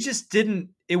they just didn't,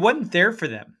 it wasn't there for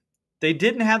them. They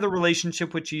didn't have the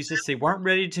relationship with Jesus. They weren't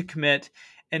ready to commit.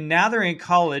 And now they're in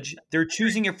college, they're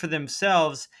choosing it for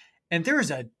themselves. And there's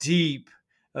a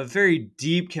very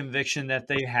deep conviction that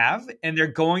they have. And they're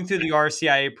going through the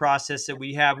RCIA process that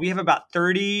we have. We have about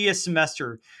 30 a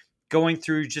semester going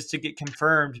through just to get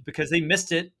confirmed because they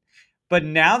missed it. But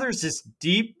now there's this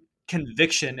deep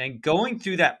conviction, and going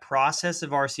through that process of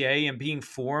RCIA and being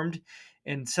formed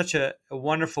in such a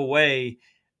wonderful way,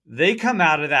 they come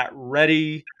out of that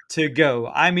ready to go.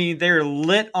 I mean, they're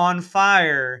lit on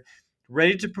fire,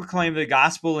 ready to proclaim the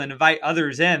gospel and invite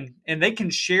others in. And they can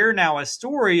share now a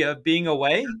story of being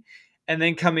away and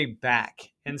then coming back.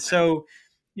 And so,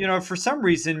 for some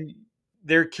reason,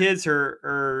 their kids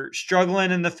are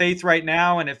struggling in the faith right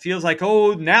now, and it feels like,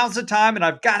 oh, now's the time and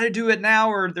I've got to do it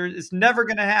now, or it's never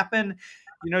going to happen.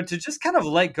 To just kind of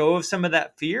let go of some of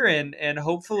that fear, and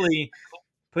hopefully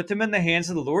put them in the hands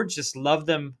of the Lord. Just love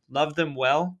them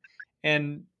well.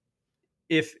 And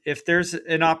if there's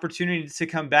an opportunity to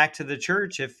come back to the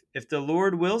church, if the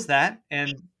Lord wills that,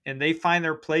 and they find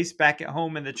their place back at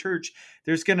home in the church,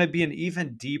 there's going to be an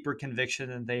even deeper conviction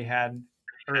than they had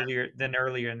earlier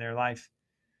in their life.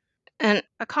 And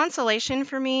a consolation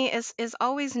for me is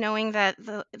always knowing that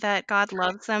that God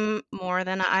loves them more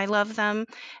than I love them,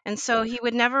 and so He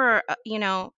would never,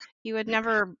 He would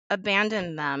never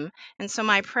abandon them. And so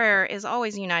my prayer is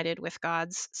always united with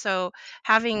God's. So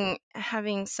having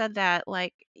said that,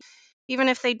 like, even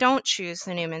if they don't choose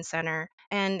the Newman Center,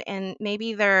 and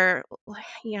maybe they're,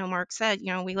 Mark said,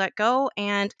 we let go,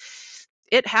 and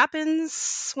it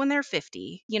happens when they're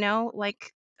 50,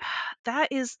 like, that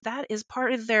is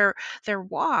part of their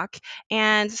walk.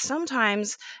 And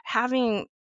sometimes having,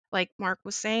 like Mark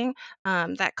was saying,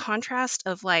 that contrast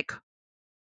of like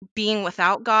being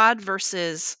without God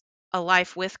versus a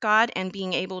life with God, and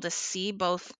being able to see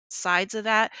both sides of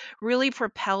that really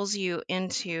propels you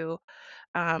into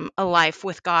a life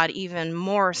with God even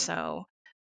more so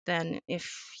than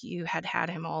if you had had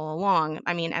him all along.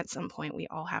 I mean, at some point we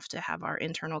all have to have our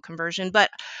internal conversion, but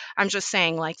I'm just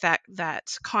saying, like, that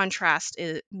contrast,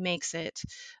 it makes it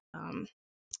um,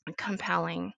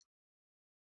 compelling.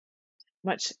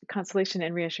 Much consolation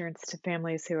and reassurance to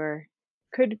families who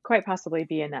could quite possibly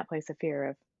be in that place of fear,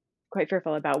 of quite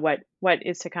fearful about what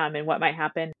is to come and what might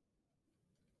happen.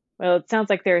 Well, it sounds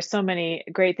like there are so many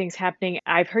great things happening.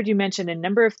 I've heard you mention a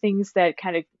number of things that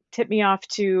kind of tip me off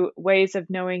to ways of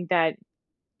knowing that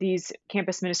these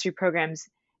campus ministry programs,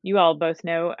 you all both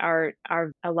know, are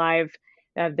alive.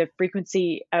 The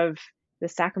frequency of the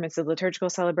sacraments, the liturgical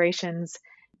celebrations,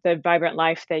 the vibrant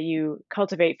life that you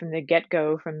cultivate from the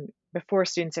get-go, from before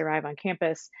students arrive on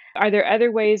campus. Are there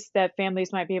other ways that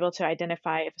families might be able to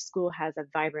identify if a school has a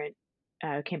vibrant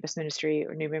campus ministry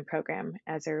or Newman program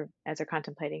as they're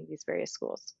contemplating these various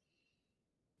schools?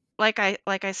 Like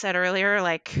I said earlier,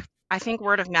 like, I think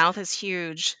word of mouth is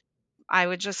huge. I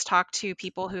would just talk to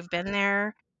people who've been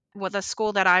there. Well, the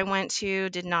school that I went to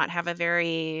did not have a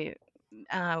very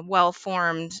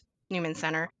well-formed Newman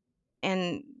Center,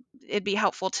 and it'd be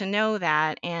helpful to know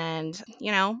that. And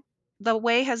the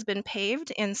way has been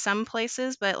paved in some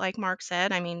places, but like Mark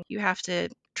said, I mean, you have to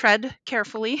tread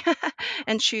carefully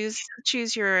and choose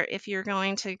your, if you're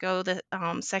going to go the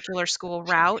secular school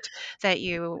route, that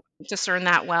you discern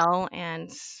that well,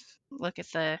 and look at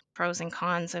the pros and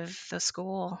cons of the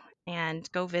school, and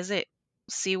go visit,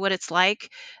 see what it's like,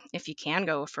 if you can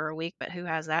go for a week, but who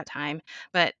has that time?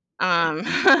 But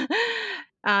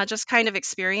just kind of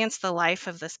experience the life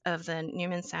of the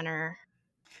Newman Center.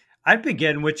 I'd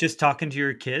begin with just talking to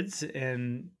your kids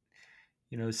and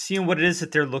seeing what it is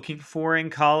that they're looking for in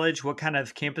college, what kind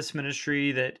of campus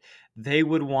ministry that they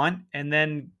would want, and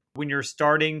then when you're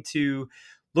starting to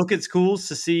look at schools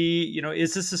to see,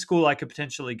 is this a school I could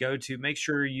potentially go to? Make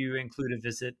sure you include a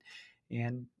visit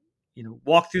and,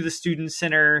 walk through the student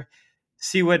center,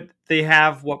 see what they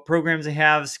have, what programs they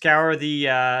have, scour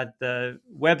the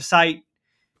website,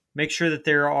 make sure that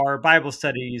there are Bible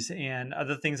studies and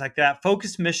other things like that.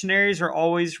 Focused missionaries are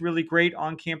always really great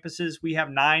on campuses. We have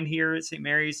 9 here at St.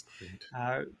 Mary's.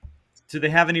 Do they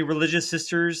have any religious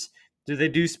sisters? Do they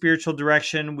do spiritual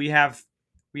direction? We have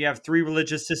 3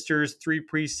 religious sisters, 3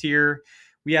 priests here.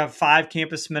 We have 5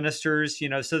 campus ministers,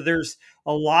 so there's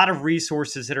a lot of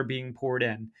resources that are being poured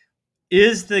in.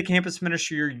 Is the campus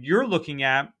ministry you're looking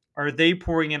at, are they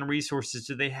pouring in resources?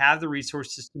 Do they have the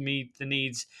resources to meet the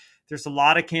needs? There's a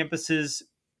lot of campuses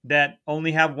that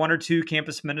only have 1 or 2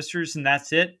 campus ministers, and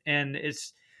that's it. And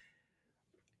it's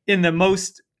in the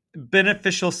most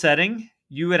beneficial setting,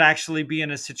 you would actually be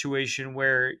in a situation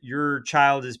where your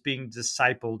child is being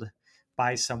discipled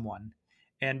by someone.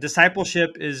 And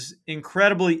discipleship is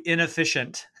incredibly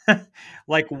inefficient.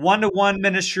 Like one-to-one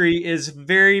ministry is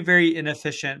very, very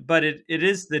inefficient, but it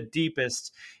is the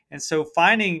deepest. And so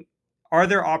are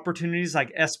there opportunities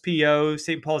like SPO,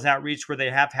 St. Paul's Outreach, where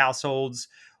they have households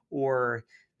or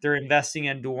they're investing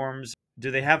in dorms?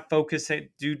 Do they have focus that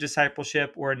do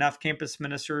discipleship, or enough campus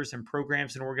ministers and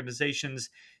programs and organizations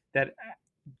that,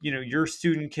 your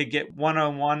student could get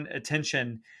one-on-one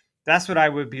attention? That's what I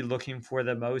would be looking for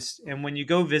the most. And when you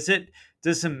go visit,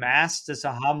 does a mass, does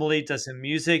a homily, does a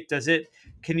music,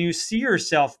 can you see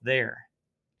yourself there?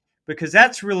 Because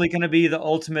that's really going to be the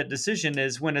ultimate decision,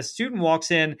 is when a student walks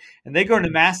in and they go to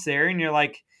mass there and you're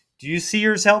like, do you see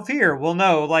yourself here? Well,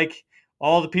 no, like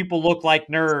all the people look like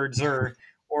nerds or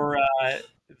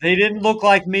they didn't look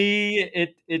like me.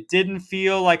 It didn't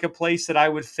feel like a place that I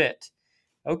would fit.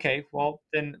 Okay, well,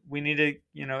 then we need to,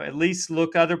 at least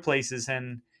look other places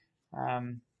and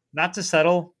not to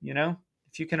settle,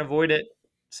 if you can avoid it.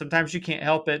 Sometimes you can't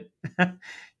help it.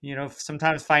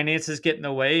 Sometimes finances get in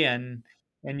the way and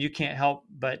you can't help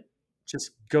but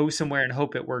just go somewhere and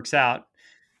hope it works out.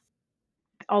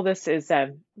 All this is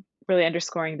really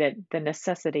underscoring that the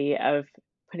necessity of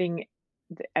putting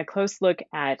a close look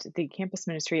at the campus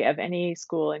ministry of any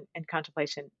school in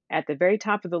contemplation at the very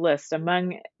top of the list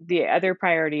among the other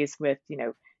priorities with,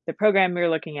 the program we're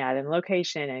looking at and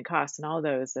location and cost and all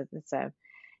those. It's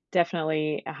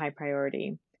definitely a high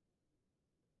priority.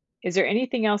 Is there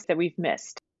anything else that we've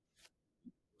missed?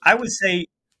 I would say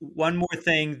one more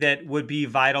thing that would be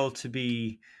vital to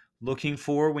be looking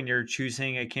for when you're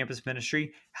choosing a campus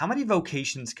ministry: how many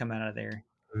vocations come out of there?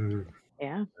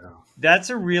 Yeah.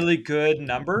 That's a really good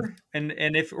number. And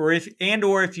if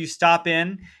you stop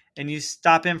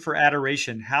in for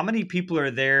adoration, how many people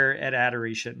are there at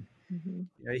adoration?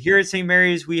 Mm-hmm. Here at St.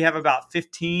 Mary's, we have about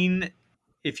 15.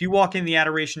 If you walk in the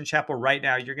adoration chapel right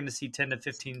now, you're going to see 10 to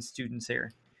 15 students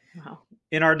there. Wow.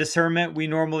 In our discernment, we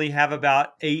normally have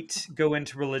about 8 go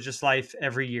into religious life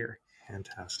every year.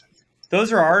 Fantastic.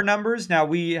 Those are our numbers. Now,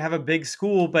 we have a big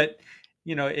school, but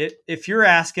if you're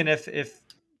asking if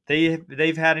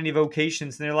they've had any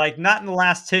vocations and they're like, not in the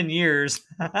last 10 years,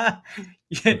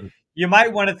 you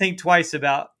might want to think twice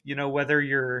about, whether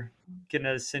you're going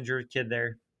to send your kid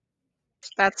there.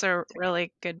 That's a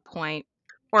really good point.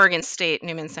 Oregon State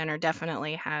Newman Center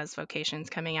definitely has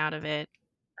vocations coming out of it.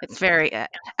 It's very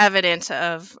evident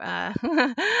of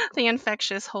the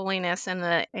infectious holiness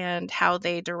and how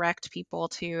they direct people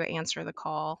to answer the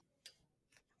call.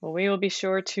 Well, we will be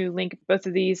sure to link both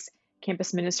of these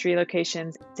campus ministry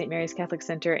locations, St. Mary's Catholic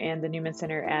Center and the Newman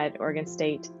Center at Oregon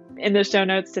State, in the show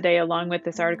notes today, along with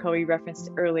this article we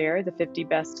referenced earlier, the 50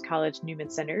 Best College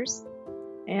Newman Centers,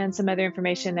 and some other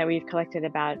information that we've collected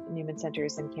about Newman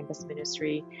Centers and campus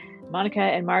ministry. Monica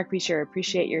and Mark, we sure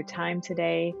appreciate your time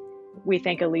today. We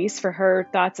thank Elise for her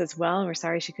thoughts as well, and we're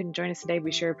sorry she couldn't join us today.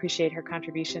 We sure appreciate her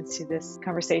contributions to this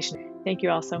conversation. Thank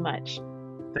you all so much.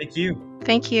 Thank you.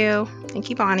 Thank you. Thank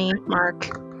you, Bonnie,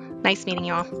 Mark. Nice meeting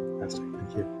you all. Fantastic.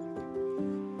 Thank you.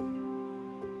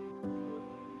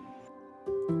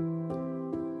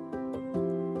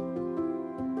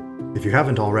 If you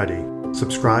haven't already,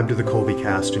 subscribe to the Kolbe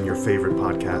Cast in your favorite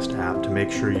podcast app to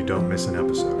make sure you don't miss an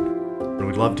episode. And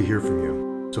we'd love to hear from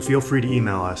you. So feel free to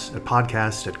email us at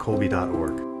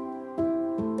podcast@kolbe.org.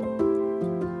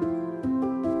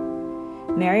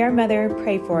 Mary our Mother,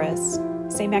 pray for us.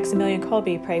 St. Maximilian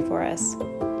Kolbe, pray for us.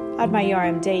 Ad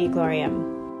Maiorem Dei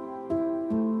Gloriam.